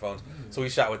 2 iPhones, so we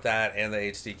shot with that and the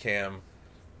HD cam.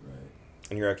 Right.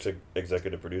 And you're actually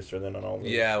executive producer then on all of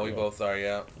this? Yeah, we both are.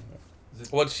 Yeah.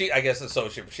 Well, I guess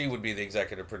associate. She would be the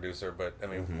executive producer, but I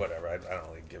mean, whatever. I don't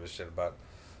really give a shit about.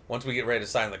 Once we get ready to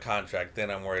sign the contract,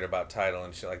 then I'm worried about title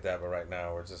and shit like that. But right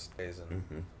now, we're just phasing.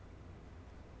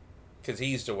 Because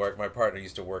my partner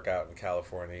used to work out in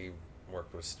California. He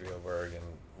worked with Spielberg and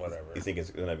whatever. You think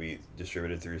it's going to be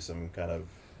distributed through some kind of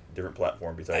different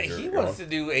platform besides He wants to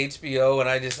do HBO, and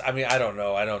I don't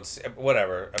know. I don't see,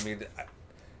 whatever. I mean,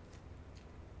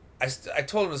 I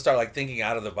told him to start thinking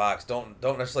out of the box. Don't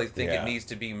necessarily think it needs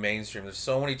to be mainstream. There's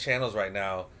so many channels right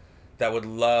now that would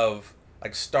love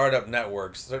startup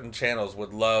networks. Certain channels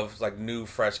would love new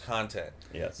fresh content.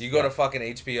 Yes. You go to fucking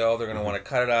HBO, they're gonna want to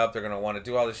cut it up. They're gonna want to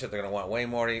do all this shit. They're gonna want way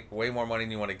more money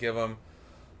than you want to give them.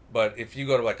 But if you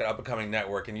go to an up and coming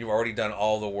network and you've already done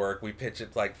all the work, we pitch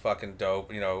it fucking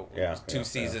dope. 2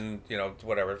 season,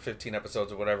 whatever, 15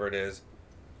 episodes or whatever it is.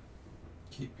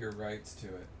 Keep your rights to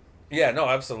it. Yeah, no,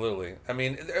 absolutely. I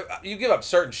mean, you give up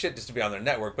certain shit just to be on their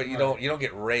network, but you don't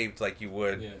get raped like you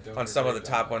would on some of the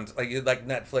top ones, like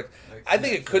Netflix. I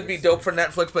think it could be dope for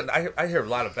Netflix, but I hear a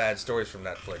lot of bad stories from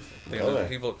Netflix.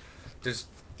 People just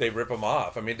they rip them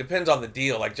off. I mean, it depends on the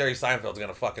deal. Like Jerry Seinfeld's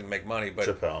gonna fucking make money, but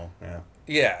Chappelle, yeah.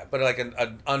 Yeah, but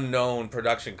an unknown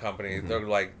production company, they're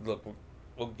like, look,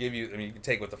 we'll give you. I mean, you can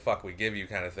take what the fuck we give you,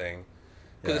 kind of thing,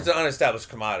 because it's an unestablished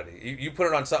commodity. You put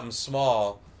it on something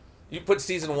small. You put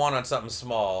season 1 on something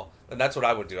small, and that's what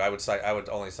I would do. I would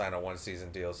only sign a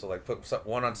 1-season deal. So put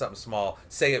one on something small.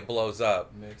 Say it blows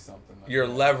up. Make something. Your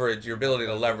leverage, your ability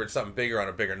to leverage something bigger on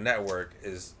a bigger network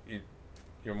is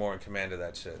you're more in command of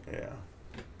that shit. Yeah.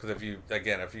 Because if you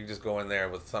just go in there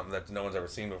with something that no one's ever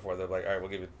seen before, they're like, all right, we'll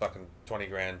give you fucking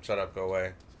 $20,000. Shut up, go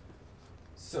away.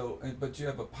 So, but you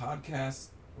have a podcast.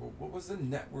 What was the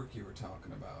network you were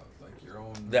talking about? Like your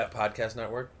own. That podcast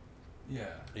network. Yeah.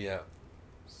 Yeah.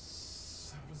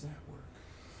 How does that work?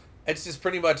 It's just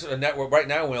pretty much a network. Right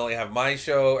now, we only have my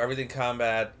show, Everything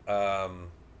Combat,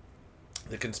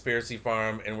 The Conspiracy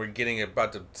Farm, and we're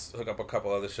about to hook up a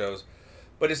couple other shows.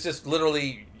 But it's just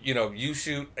literally, you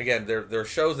shoot, again, there are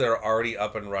shows that are already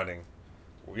up and running.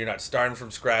 You're not starting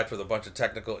from scratch with a bunch of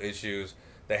technical issues.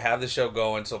 They have the show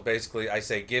going, so basically I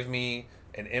say, give me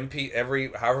an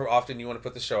MP however often you want to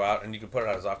put the show out, and you can put it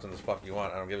out as often as fuck you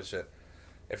want. I don't give a shit.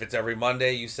 If it's every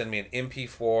Monday, you send me an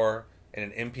MP4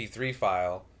 and an MP3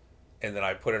 file, and then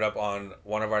I put it up on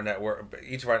one of our network,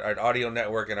 each of our audio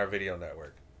network and our video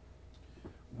network.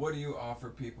 What do you offer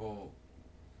people?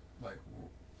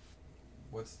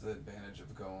 What's the advantage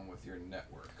of going with your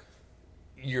network?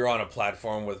 You're on a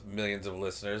platform with millions of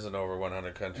listeners in over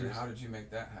 100 countries. And how did you make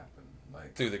that happen?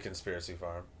 Through the Conspiracy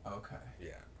Farm. Okay.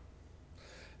 Yeah.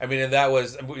 I mean, and that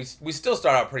was we still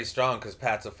start out pretty strong because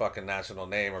Pat's a fucking national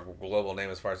name or global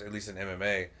name as far as at least in MMA.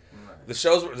 Right. The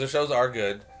shows are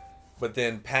good, but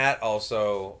then Pat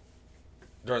also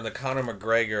during the Conor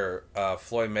McGregor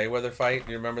Floyd Mayweather fight.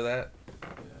 Do you remember that?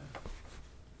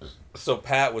 Yeah. So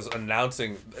Pat was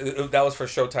announcing that was for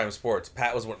Showtime Sports.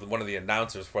 Pat was one of the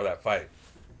announcers for that fight.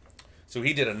 So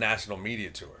he did a national media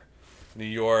tour, New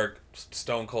York,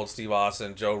 Stone Cold Steve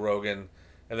Austin, Joe Rogan,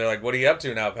 and they're like, "What are you up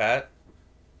to now, Pat?"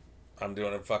 I'm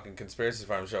doing a fucking Conspiracy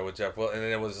Farm show with Jeff Will, and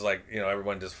then it was like,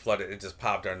 everyone just flooded. It just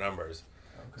popped our numbers.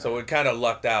 Okay. So it kind of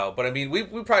lucked out. But I mean, we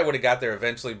probably would have got there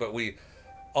eventually, but we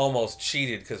almost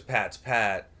cheated because Pat's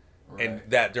Pat. Right. And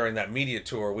that during that media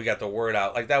tour, we got the word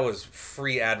out. Like, that was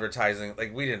free advertising.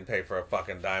 Like, we didn't pay for a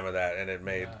fucking dime of that, and it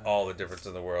made all the difference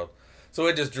in the world. So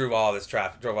it just drove all this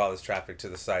traffic to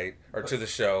the site, or to the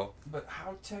show. But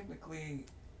how technically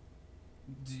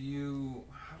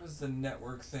how does the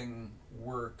network thing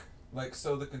work? Like,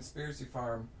 so the Conspiracy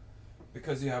Farm,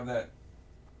 because you have that,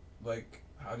 like,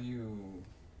 I don't even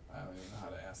know how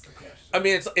to ask the question. I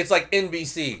mean, it's like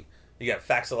NBC. You got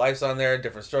Facts of Life's on there,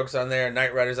 Different Strokes on there,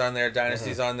 Knight Rider's on there,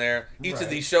 Dynasty's on there. Each of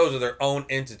these shows are their own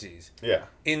entities. Yeah.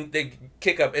 They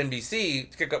kick up money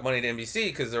to NBC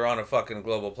because they're on a fucking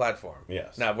global platform.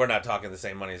 Yes. Now, we're not talking the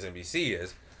same money as NBC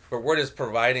is, but we're just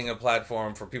providing a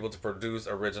platform for people to produce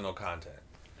original content.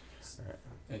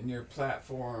 And your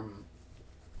platform...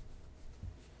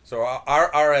 So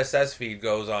our RSS feed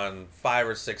goes on 5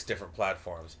 or 6 different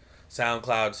platforms.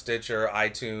 SoundCloud, Stitcher,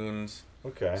 iTunes.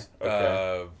 Okay.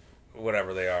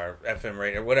 Whatever they are. FM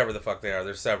radio, whatever the fuck they are.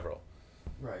 There's several.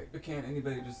 Right. But can't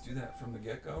anybody just do that from the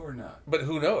get-go or not? But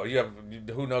who knows?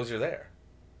 Who knows you're there?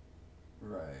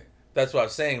 Right. That's what I'm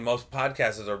saying. Most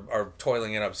podcasts are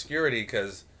toiling in obscurity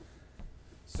because...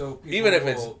 So people even if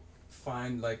it's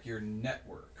find, like, your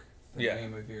network. The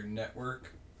name of your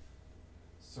network,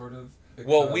 sort of.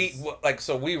 Well,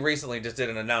 we recently just did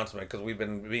an announcement because we've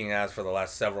been being asked for the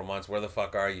last several months, where the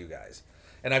fuck are you guys?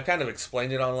 And I've kind of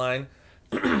explained it online,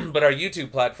 but our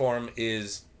YouTube platform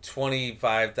is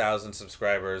 25,000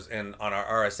 subscribers, and on our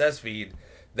RSS feed,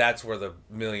 that's where the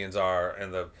millions are.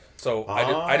 And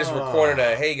I just recorded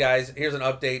hey guys, here's an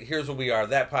update, here's where we are,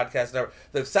 that podcast network.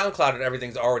 The SoundCloud and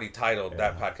everything's already titled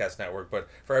That Podcast Network, but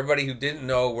for everybody who didn't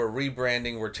know, we're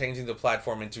rebranding, we're changing the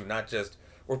platform into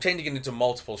we're changing it into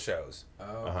multiple shows.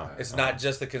 It's not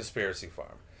just the Conspiracy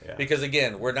Farm. Yeah. Because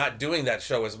again, we're not doing that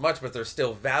show as much, but there's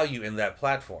still value in that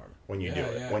platform. When you do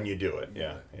it.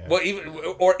 Yeah. Well,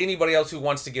 or anybody else who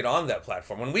wants to get on that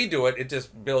platform. When we do it, it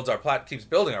just keeps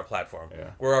building our platform.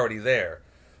 Yeah. We're already there.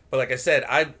 But like I said,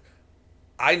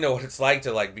 I know what it's like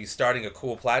to be starting a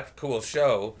cool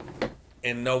show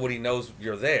and nobody knows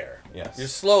you're there. Yes. You're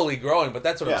slowly growing, but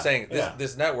that's what I'm saying.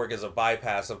 This network is a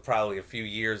bypass of probably a few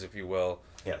years, if you will,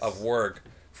 of work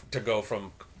to go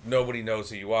from nobody knows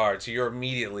who you are to you're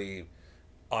immediately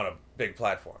on a big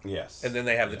platform. Yes. And then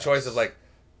they have the choice of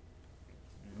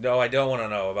no, I don't want to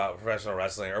know about professional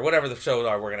wrestling or whatever the shows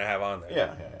are we're going to have on there.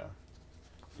 Yeah.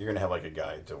 You're going to have a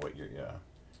guide to what you're,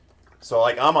 So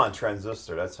I'm on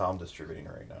Transistor. That's how I'm distributing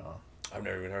right now. I've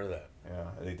never even heard of that.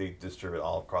 Yeah. They distribute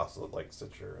all across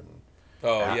Stitcher and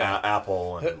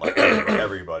Apple and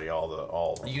everybody, all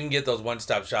of them. You can get those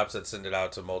one-stop shops that send it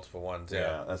out to multiple ones.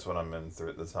 Yeah, that's what I'm in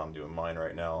through. That's how I'm doing mine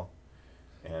right now.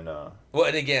 And well,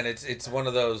 and again, it's one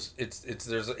of those.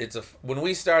 When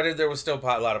we started, there was still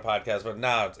a lot of podcasts, but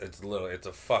now it's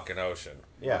a fucking ocean.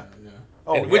 Yeah.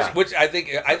 Oh, which I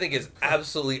think is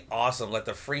absolutely awesome. Let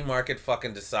the free market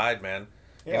fucking decide, man.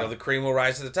 Yeah. The cream will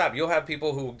rise to the top. You'll have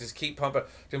people who just keep pumping.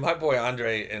 Dude, my boy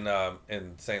Andre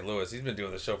in St. Louis, he's been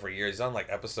doing the show for years. He's on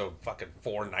episode fucking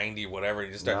 490, whatever. He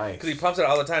just started because he pumps it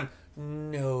all the time.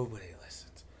 Nobody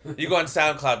listens. You go on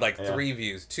SoundCloud, 3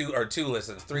 views, 2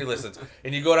 listens, 3 listens,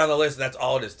 and you go down the list. And that's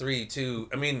all it is. 3, 2.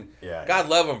 I mean, God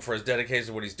love him for his dedication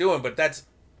to what he's doing, but that's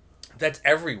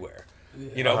everywhere.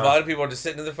 A lot of people are just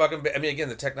sitting in the fucking. I mean, again,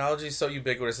 the technology is so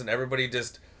ubiquitous, and everybody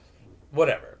just.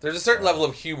 Whatever. There's a certain level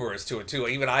of humorous to it too.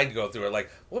 Even I'd go through it.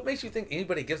 What makes you think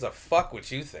anybody gives a fuck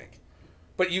what you think?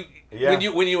 But when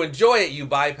you enjoy it, you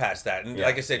bypass that. And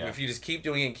like I said, if you just keep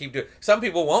doing it and keep doing it, some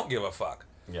people won't give a fuck.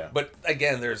 Yeah. But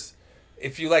again,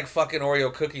 if you like fucking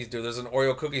Oreo cookies, dude, there's an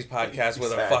Oreo cookies podcast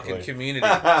with a fucking community.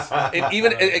 And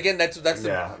even again, that's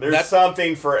there's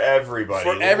something for everybody.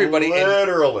 For everybody,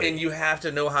 literally. And you have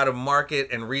to know how to market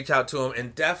and reach out to them,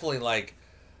 and definitely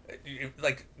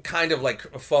kind of like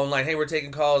a phone line. Hey, we're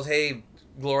taking calls. Hey,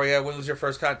 Gloria, when was your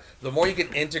first con? The more you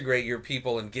can integrate your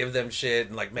people and give them shit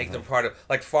and make them part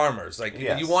of farmers.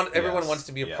 Everyone wants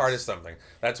to be a part of something.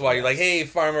 That's why you're hey,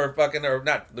 farmer, fucking, or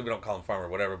not. We don't call them farmer,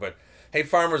 whatever. But hey,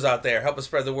 farmers out there, help us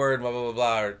spread the word, blah, blah, blah,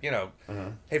 blah.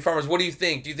 Or, hey, farmers, what do you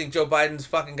think? Do you think Joe Biden's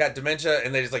fucking got dementia?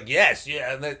 And they're just like, yes,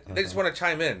 yeah. And they just want to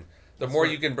chime in. The more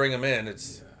you can bring them in,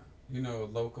 it's... Yeah.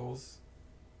 Locals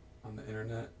on the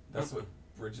internet, that's what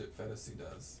Bridget Fetisi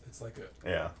does. It's like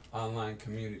online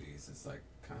communities. It's like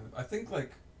kind of... I think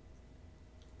like...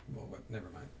 Well, never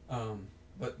mind.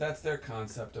 But that's their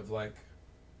concept of like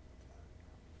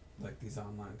these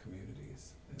online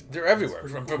communities. They're everywhere,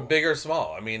 from big or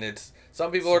small. I mean, it's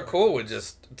some people are cool with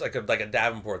just like a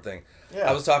Davenport thing. Yeah.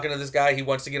 I was talking to this guy. He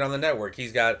wants to get on the network.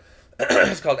 He's got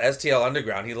it's called STL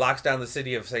Underground. He locks down the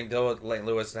city of St.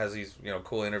 Louis and has these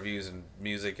cool interviews and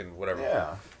music and whatever.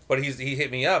 Yeah. But he hit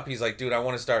me up. He's like, dude, I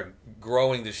want to start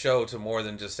growing the show to more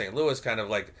than just St. Louis, kind of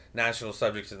like national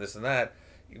subjects and this and that.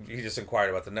 He just inquired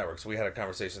about the network. So we had a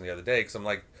conversation the other day because I'm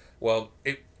like, well,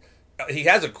 he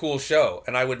has a cool show,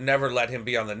 and I would never let him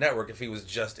be on the network if he was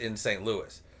just in St.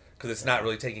 Louis because it's not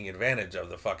really taking advantage of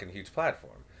the fucking huge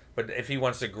platform. But if he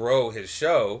wants to grow his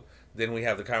show, then we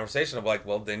have the conversation of like,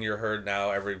 well, then you're heard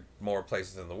now more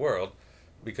places in the world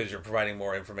because you're providing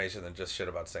more information than just shit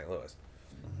about St. Louis.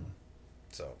 Mm-hmm.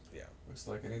 So, yeah. Looks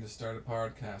like I need to start a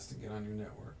podcast and get on your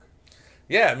network.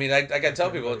 Yeah, I mean, I gotta tell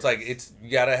people, it's like,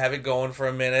 you gotta have it going for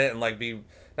a minute and like you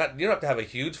don't have to have a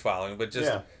huge following, but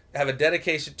just have a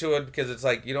dedication to it because it's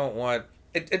like, you don't want,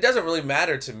 it doesn't really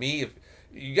matter to me if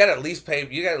you gotta at least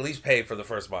pay for the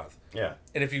first month. Yeah.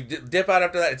 And if you dip out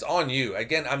after that, it's on you.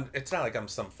 Again, it's not like I'm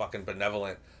some fucking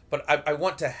benevolent, but I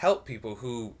want to help people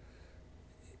who,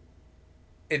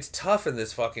 it's tough in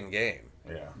this fucking game.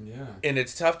 Yeah. And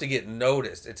it's tough to get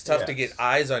noticed. It's tough to get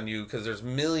eyes on you because there's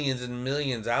millions and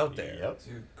millions out there. Yep.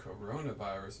 Dude,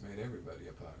 coronavirus made everybody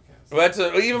a podcast.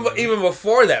 Well, even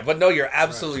before that. But no, you're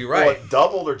absolutely right. Well, it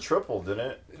doubled or tripled,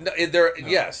 didn't it? No,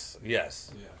 Yes. Yeah.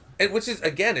 And which is,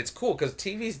 again, it's cool because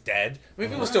TV's dead. I mean,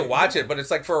 people still watch it, but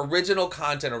it's like for original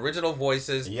content, original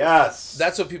voices. Yes.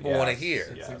 That's what people want to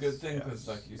hear. It's a good thing because,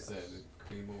 like you said,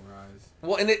 cream will rise.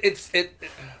 Well, and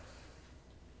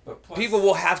but plus, people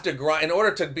will have to grind in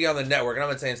order to be on the network. And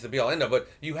I'm not saying it's the be all end all, but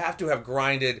you have to have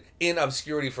grinded in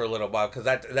obscurity for a little while because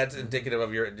that's indicative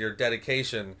of your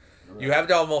dedication. Right. You have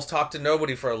to almost talk to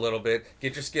nobody for a little bit,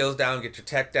 get your skills down, get your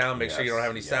tech down, make sure you don't have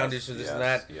any sound issues, this and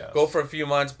that. Yes. Go for a few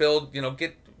months, build. You don't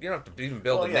have to even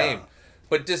build a name,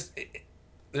 but just.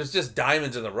 There's just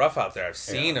diamonds in the rough out there. I've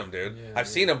seen them, dude. Yeah, I've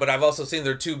seen them, but I've also seen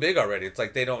they're too big already. It's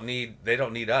like they don't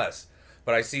need us.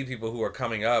 But I see people who are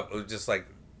coming up who just like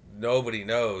nobody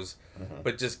knows,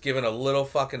 but just given a little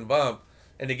fucking bump.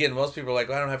 And again, most people are like,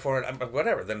 well, I don't have 400.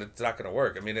 Whatever. Then it's not going to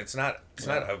work. I mean, it's not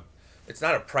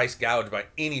a price gouge by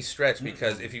any stretch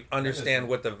because if you understand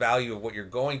what the value of what you're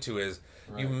going to is,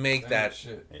 you make that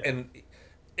shit.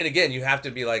 And again, you have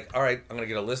to be like, all right, I'm going to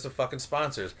get a list of fucking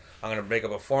sponsors. I'm going to make up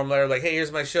a form letter like, hey,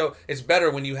 here's my show. It's better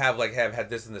when you have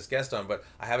had this and this guest on, but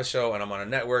I have a show and I'm on a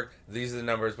network. These are the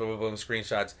numbers, boom, boom, boom,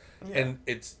 screenshots. Yeah. And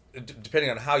it's,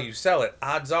 depending on how you sell it,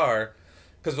 odds are,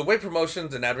 because the way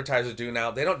promotions and advertisers do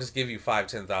now, they don't just give you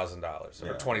 $5,000, $10,000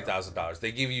 or $20,000.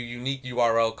 They give you unique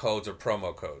URL codes or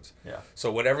promo codes. Yeah.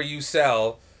 So whatever you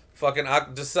sell, fucking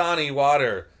Dasani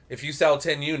water, if you sell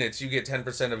 10 units, you get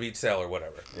 10% of each sale or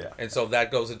whatever. Yeah. And so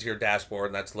that goes into your dashboard,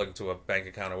 and that's linked to a bank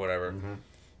account or whatever. Mm-hmm.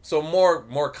 So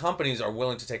more companies are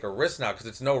willing to take a risk now because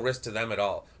it's no risk to them at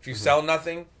all. If you sell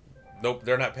nothing, nope,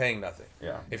 they're not paying nothing.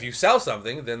 Yeah. If you sell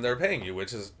something, then they're paying you,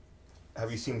 which is... Have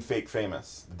you seen Fake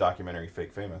Famous, the documentary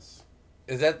Fake Famous?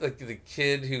 Is that the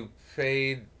kid who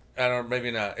paid... I don't know, maybe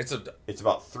not. It's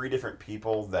about 3 different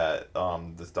people that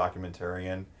this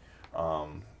documentarian...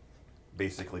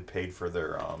 basically paid for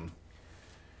their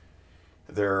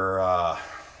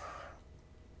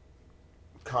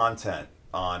content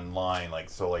online, like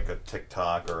a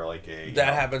TikTok or like a...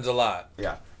 That happens a lot.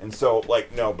 Yeah. And so,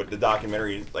 but the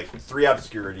documentary, 3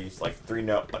 obscurities, 3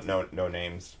 no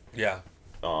names. Yeah.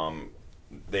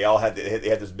 They all had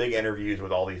this big interviews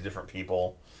with all these different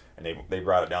people, and they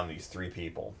brought it down to these 3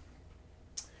 people.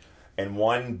 And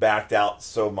one backed out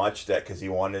so much that because he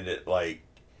wanted it,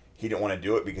 he didn't want to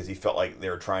do it because he felt like they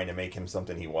were trying to make him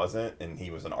something he wasn't, and he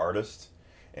was an artist.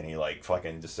 And he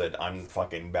fucking just said, "I'm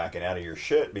fucking backing out of your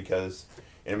shit," because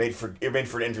it made for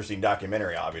an interesting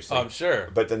documentary, obviously. I'm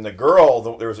sure. But then the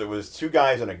girl, it was 2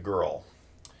 guys and a girl,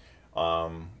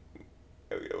 and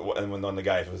when one of the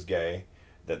guys was gay,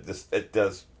 that's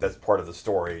part of the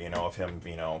story, of him,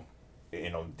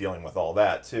 dealing with all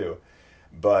that too.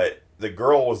 But the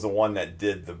girl was the one that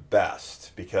did the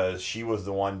best because she was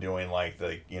the one doing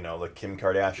the Kim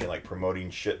Kardashian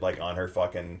promoting shit on her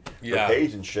fucking her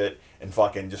page and shit, and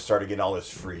fucking just started getting all this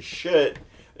free shit,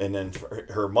 and then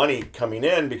her money coming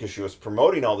in because she was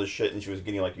promoting all this shit and she was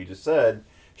getting, like you just said,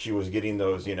 she was getting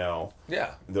those,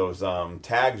 Yeah. those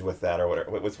tags with that or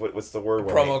whatever. What's the word?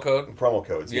 Promo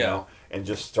codes, you know, and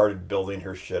just started building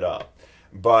her shit up.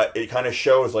 But it kind of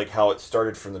shows like how it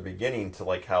started from the beginning to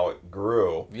like how it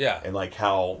grew. Yeah. And like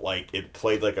how like it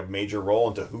played like a major role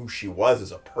into who she was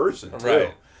as a person too.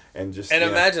 Right. And just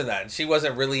imagine that she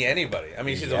wasn't really anybody. I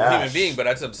mean, she's a human being, but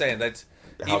that's what I'm saying. That's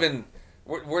that's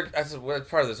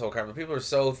part of this whole conversation. People are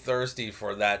so thirsty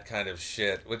for that kind of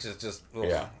shit, which is just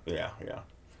yeah.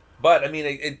 But I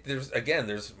mean,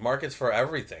 there's markets for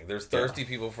everything. There's thirsty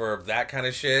people for that kind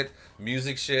of shit,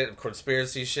 music shit,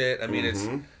 conspiracy shit. I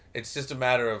mean, it's just a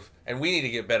matter of, and we need to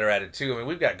get better at it too. I mean,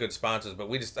 we've got good sponsors,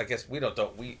 but I guess we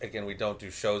don't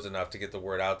do shows enough to get the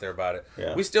word out there about it.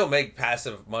 Yeah. We still make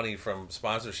passive money from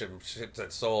sponsorship and shit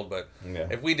that's sold, but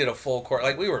if we did a full court,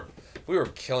 like we were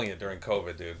killing it during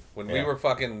COVID, dude. When we were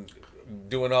fucking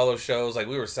doing all those shows, like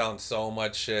we were selling so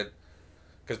much shit.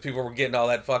 Because people were getting all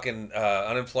that fucking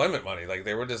unemployment money, like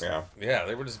they were just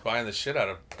they were just buying the shit out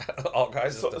of all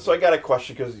kinds of stuff. So I got a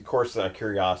question because of course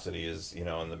curiosity is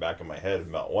in the back of my head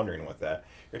about wondering what that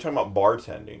you're talking about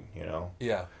bartending,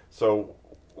 Yeah. So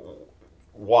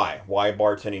why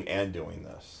bartending and doing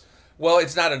this? Well,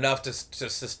 it's not enough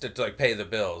to like pay the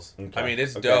bills. Okay. I mean,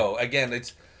 it's dough. Again,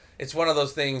 it's one of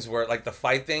those things where, like, the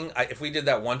fight thing, if we did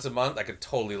that once a month, I could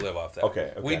totally live off that.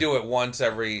 Okay. We do it once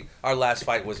our last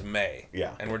fight was May.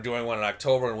 Yeah. And we're doing one in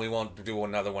October, and we won't do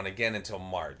another one again until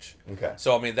March. Okay.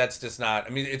 So, I mean, that's just not, I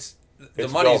mean, the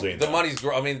money's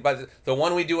growing. I mean, but the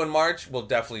one we do in March will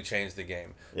definitely change the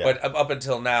game. Yeah. But up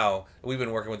until now, we've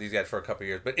been working with these guys for a couple of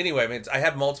years. But anyway, I mean, I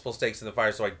have multiple stakes in the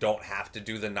fire, so I don't have to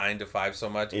do the 9 to 5 so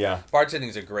much. Yeah.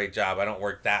 Bartending's a great job. I don't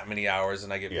work that many hours,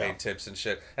 and I get paid tips and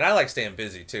shit. And I like staying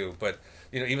busy too. But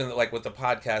even like with the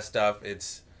podcast stuff,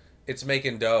 it's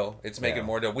making dough. It's making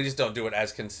more dough. We just don't do it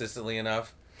as consistently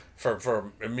enough.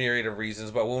 For a myriad of reasons,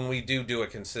 but when we do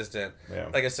it consistent,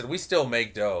 like I said, we still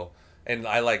make dough. And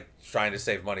I like trying to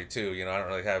save money too. I don't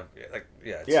really have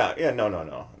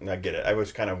no. I get it. I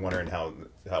was kind of wondering how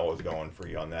it was going for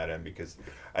you on that end because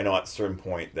I know at a certain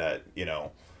point that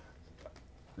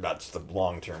that's the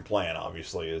long term plan.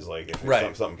 Obviously, is like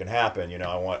if something can happen.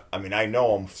 I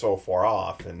know I'm so far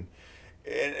off, and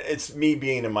it's me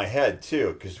being in my head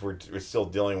too because we're still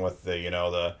dealing with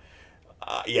the.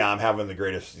 I'm having the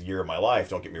greatest year of my life.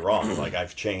 Don't get me wrong. Like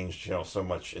I've changed, so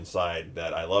much inside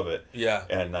that I love it. Yeah.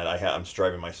 And that I'm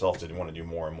striving myself to want to do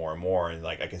more and more and more. And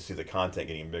like I can see the content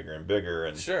getting bigger and bigger,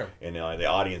 and and the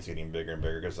audience getting bigger and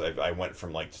bigger because I went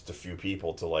from like just a few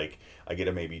people to like I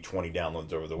get maybe 20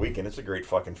 downloads over the weekend. It's a great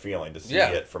fucking feeling to see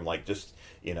it from like just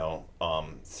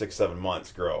 6-7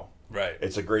 months grow. Right.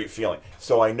 It's a great feeling.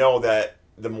 So I know that.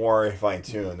 The more I fine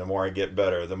tune, the more I get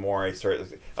better, the more I start.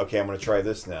 Okay, I'm going to try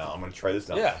this now.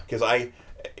 Yeah. Because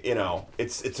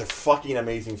it's a fucking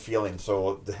amazing feeling.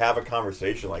 So to have a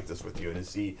conversation like this with you and to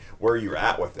see where you're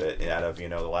at with it out of the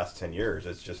last 10 years,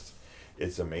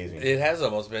 it's amazing. It has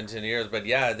almost been 10 years, but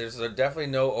there's definitely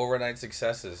no overnight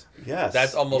successes. Yes.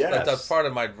 That's that's part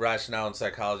of my rationale and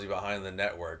psychology behind the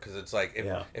network because it's like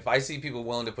if I see people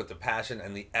willing to put the passion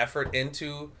and the effort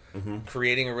into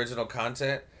creating original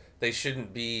content. They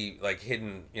shouldn't be like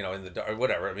hidden, in the dark or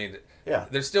whatever. I mean,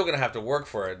 they're still gonna have to work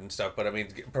for it and stuff. But I mean,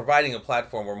 providing a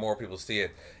platform where more people see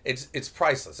it, it's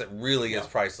priceless. It really is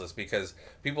priceless because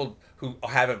people who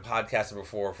haven't podcasted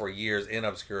before for years in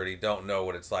obscurity don't know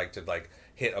what it's like to like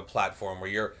hit a platform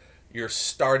where you're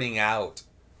starting out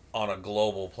on a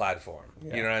global platform.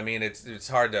 Yeah. You know what I mean? It's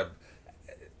hard to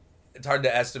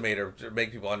estimate or to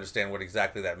make people understand what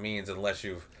exactly that means unless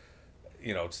you've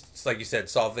it's like you said,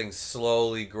 saw things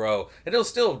slowly grow. And it'll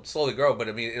still slowly grow, but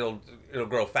I mean, it'll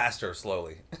grow faster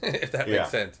slowly, if that makes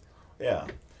sense. Yeah.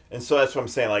 And so that's what I'm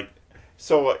saying. Like,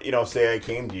 so, say I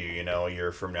came to you, a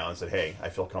year from now and said, hey, I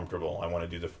feel comfortable. I want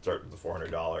to start with the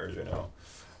 $400,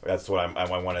 That's what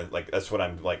I want to, like, that's what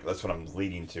I'm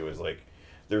leading to is like,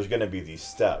 there's going to be these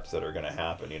steps that are going to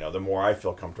happen. The more I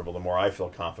feel comfortable, the more I feel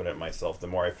confident in myself, the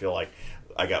more I feel like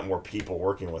I got more people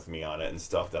working with me on it and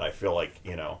stuff that I feel like,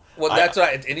 Well, that's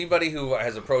why anybody who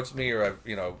has approached me or,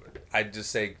 I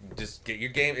just say, just get your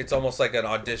game. It's almost like an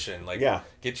audition. Like,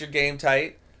 get your game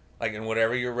tight. Like, and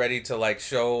whatever you're ready to, like,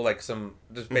 show, like, some,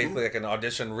 just basically like an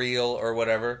audition reel or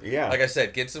whatever. Yeah. Like I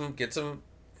said, get some,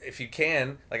 if you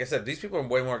can, like I said, these people are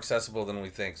way more accessible than we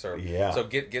think. So So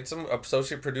get some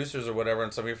associate producers or whatever,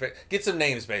 and some of your get some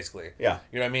names basically. Yeah.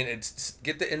 You know what I mean? It's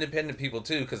get the independent people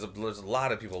too, because there's a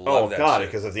lot of people love that. Oh God,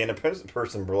 because if the independent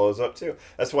person blows up too,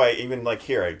 that's why even like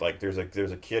here, there's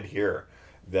a kid here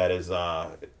that is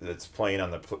that's playing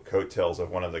on the coattails of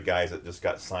one of the guys that just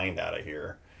got signed out of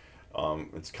here.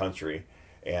 It's country,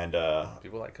 and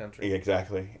people like country.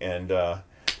 Exactly, and.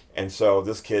 And so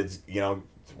this kid's,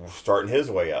 starting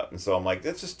his way up. And so I'm like,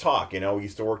 let's just talk, we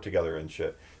used to work together and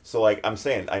shit. So like I'm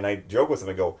saying, and I joke with him,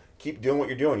 I go, keep doing what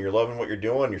you're doing. You're loving what you're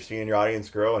doing. You're seeing your audience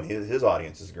grow, and his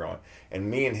audience is growing.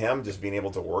 And me and him just being able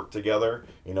to work together,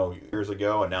 years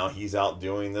ago, and now he's out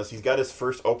doing this. He's got his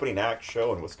first opening act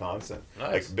show in Wisconsin.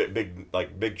 Nice.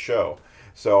 Big show.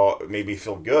 So it made me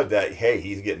feel good that, hey,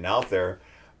 he's getting out there.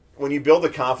 When you build the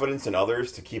confidence in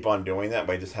others to keep on doing that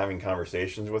by just having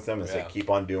conversations with them and say, keep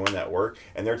on doing that work,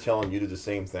 and they're telling you to do the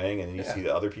same thing, and you see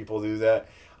the other people do that,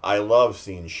 I love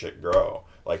seeing shit grow.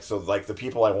 The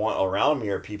people I want around me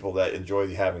are people that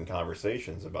enjoy having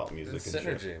conversations about music. It's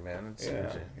synergy, man. It's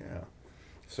synergy. Yeah.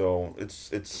 So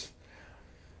it's.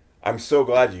 I'm so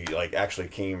glad you actually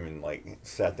came and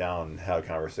sat down and had a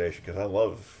conversation, because I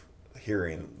love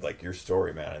hearing your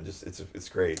story, man, and just it's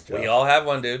great. We all have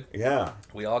one, dude. Yeah.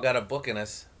 We all got a book in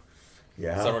us.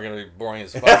 Yeah. Some are gonna be boring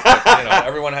as fuck, but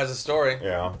everyone has a story.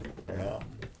 Yeah.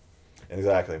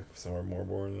 Exactly. Some are more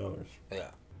boring than others.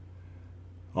 Yeah.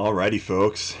 Alrighty,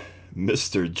 folks.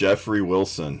 Mr. Jeffrey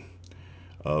Wilson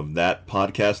of That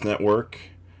Podcast Network.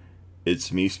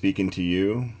 It's me speaking to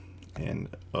you, and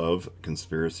of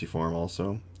Conspiracy Farm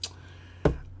also.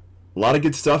 A lot of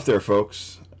good stuff there,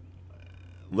 folks.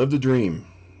 Live the dream.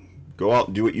 Go out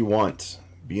and do what you want.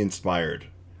 Be inspired.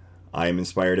 I am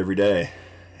inspired every day.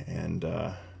 And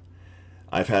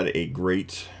I've had a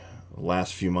great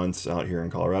last few months out here in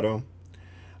Colorado.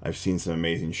 I've seen some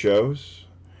amazing shows.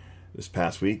 This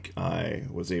past week, I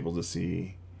was able to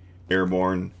see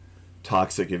Airborne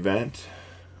Toxic Event.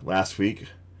 Last week,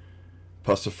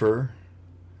 Pussifer.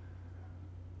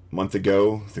 A month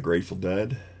ago, The Grateful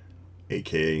Dead,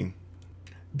 a.k.a.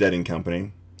 Dead and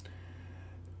Company.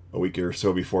 A week or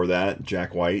so before that,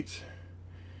 Jack White.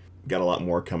 Got a lot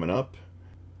more coming up.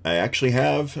 I actually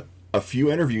have a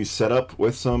few interviews set up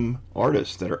with some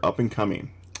artists that are up and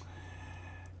coming.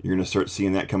 You're going to start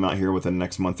seeing that come out here within the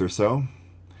next month or so.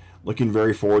 Looking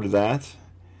very forward to that.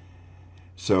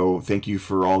 So thank you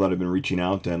for all that have been reaching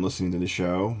out and listening to the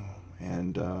show.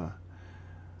 And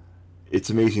it's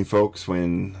amazing, folks,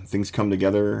 when things come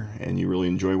together and you really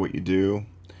enjoy what you do.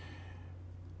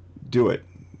 Do it.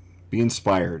 Be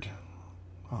inspired.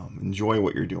 Enjoy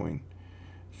what you're doing.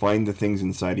 Find the things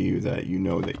inside of you that you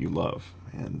know that you love,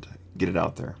 and get it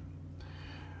out there.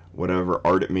 Whatever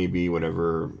art it may be,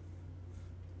 whatever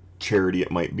charity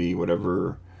it might be,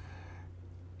 whatever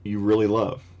you really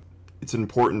love. It's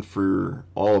important for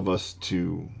all of us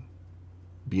to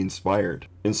be inspired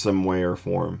in some way or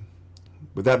form.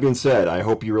 With that being said, I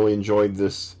hope you really enjoyed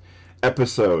these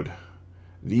episodes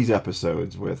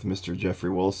with Mr. Jeffrey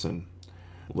Wilson.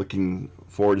 Looking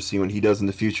forward to seeing what he does in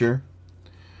the future.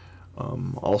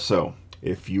 Also,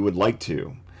 if you would like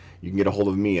to, you can get a hold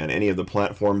of me on any of the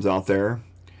platforms out there.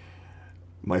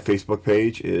 My Facebook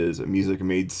page is Music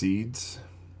Made Seeds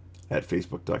at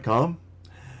facebook.com.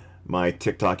 My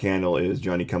TikTok handle is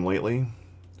Johnny Come Lately.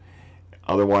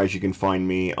 Otherwise, you can find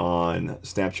me on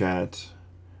Snapchat,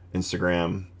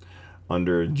 Instagram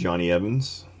under Johnny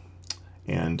Evans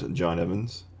and John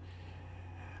Evans.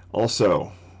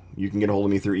 Also, you can get a hold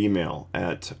of me through email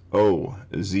at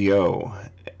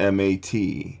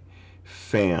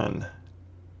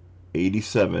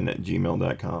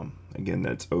ozomatfan87@gmail.com. Again,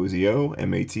 that's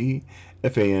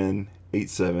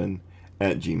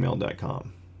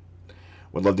ozomatfan87@gmail.com.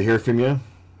 Would love to hear from you.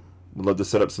 Would love to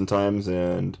set up some times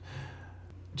and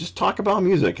just talk about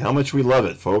music, how much we love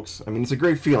it, folks. I mean, it's a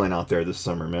great feeling out there this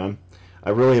summer, man.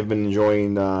 I really have been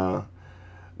enjoying the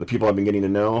people I've been getting to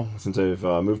know since I've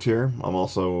moved here. I'm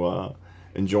also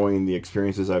enjoying the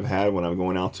experiences I've had when I'm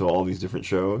going out to all these different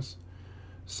shows.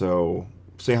 So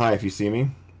say hi if you see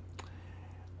me.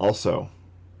 Also,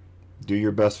 do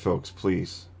your best, folks,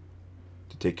 please,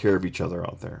 to take care of each other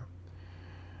out there.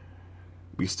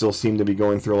 We still seem to be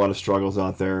going through a lot of struggles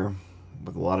out there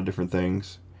with a lot of different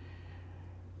things.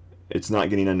 It's not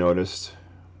getting unnoticed.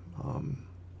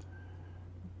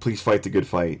 Please fight the good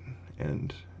fight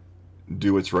and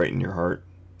do what's right in your heart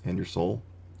and your soul.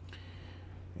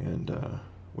 And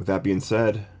with that being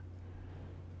said,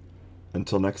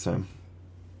 until next time,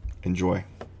 enjoy.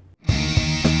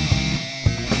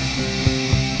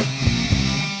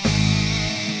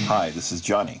 Hi, this is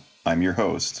Johnny. I'm your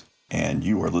host, and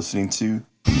you are listening to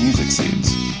Music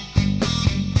Seeds,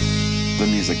 the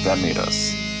music that made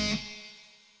us.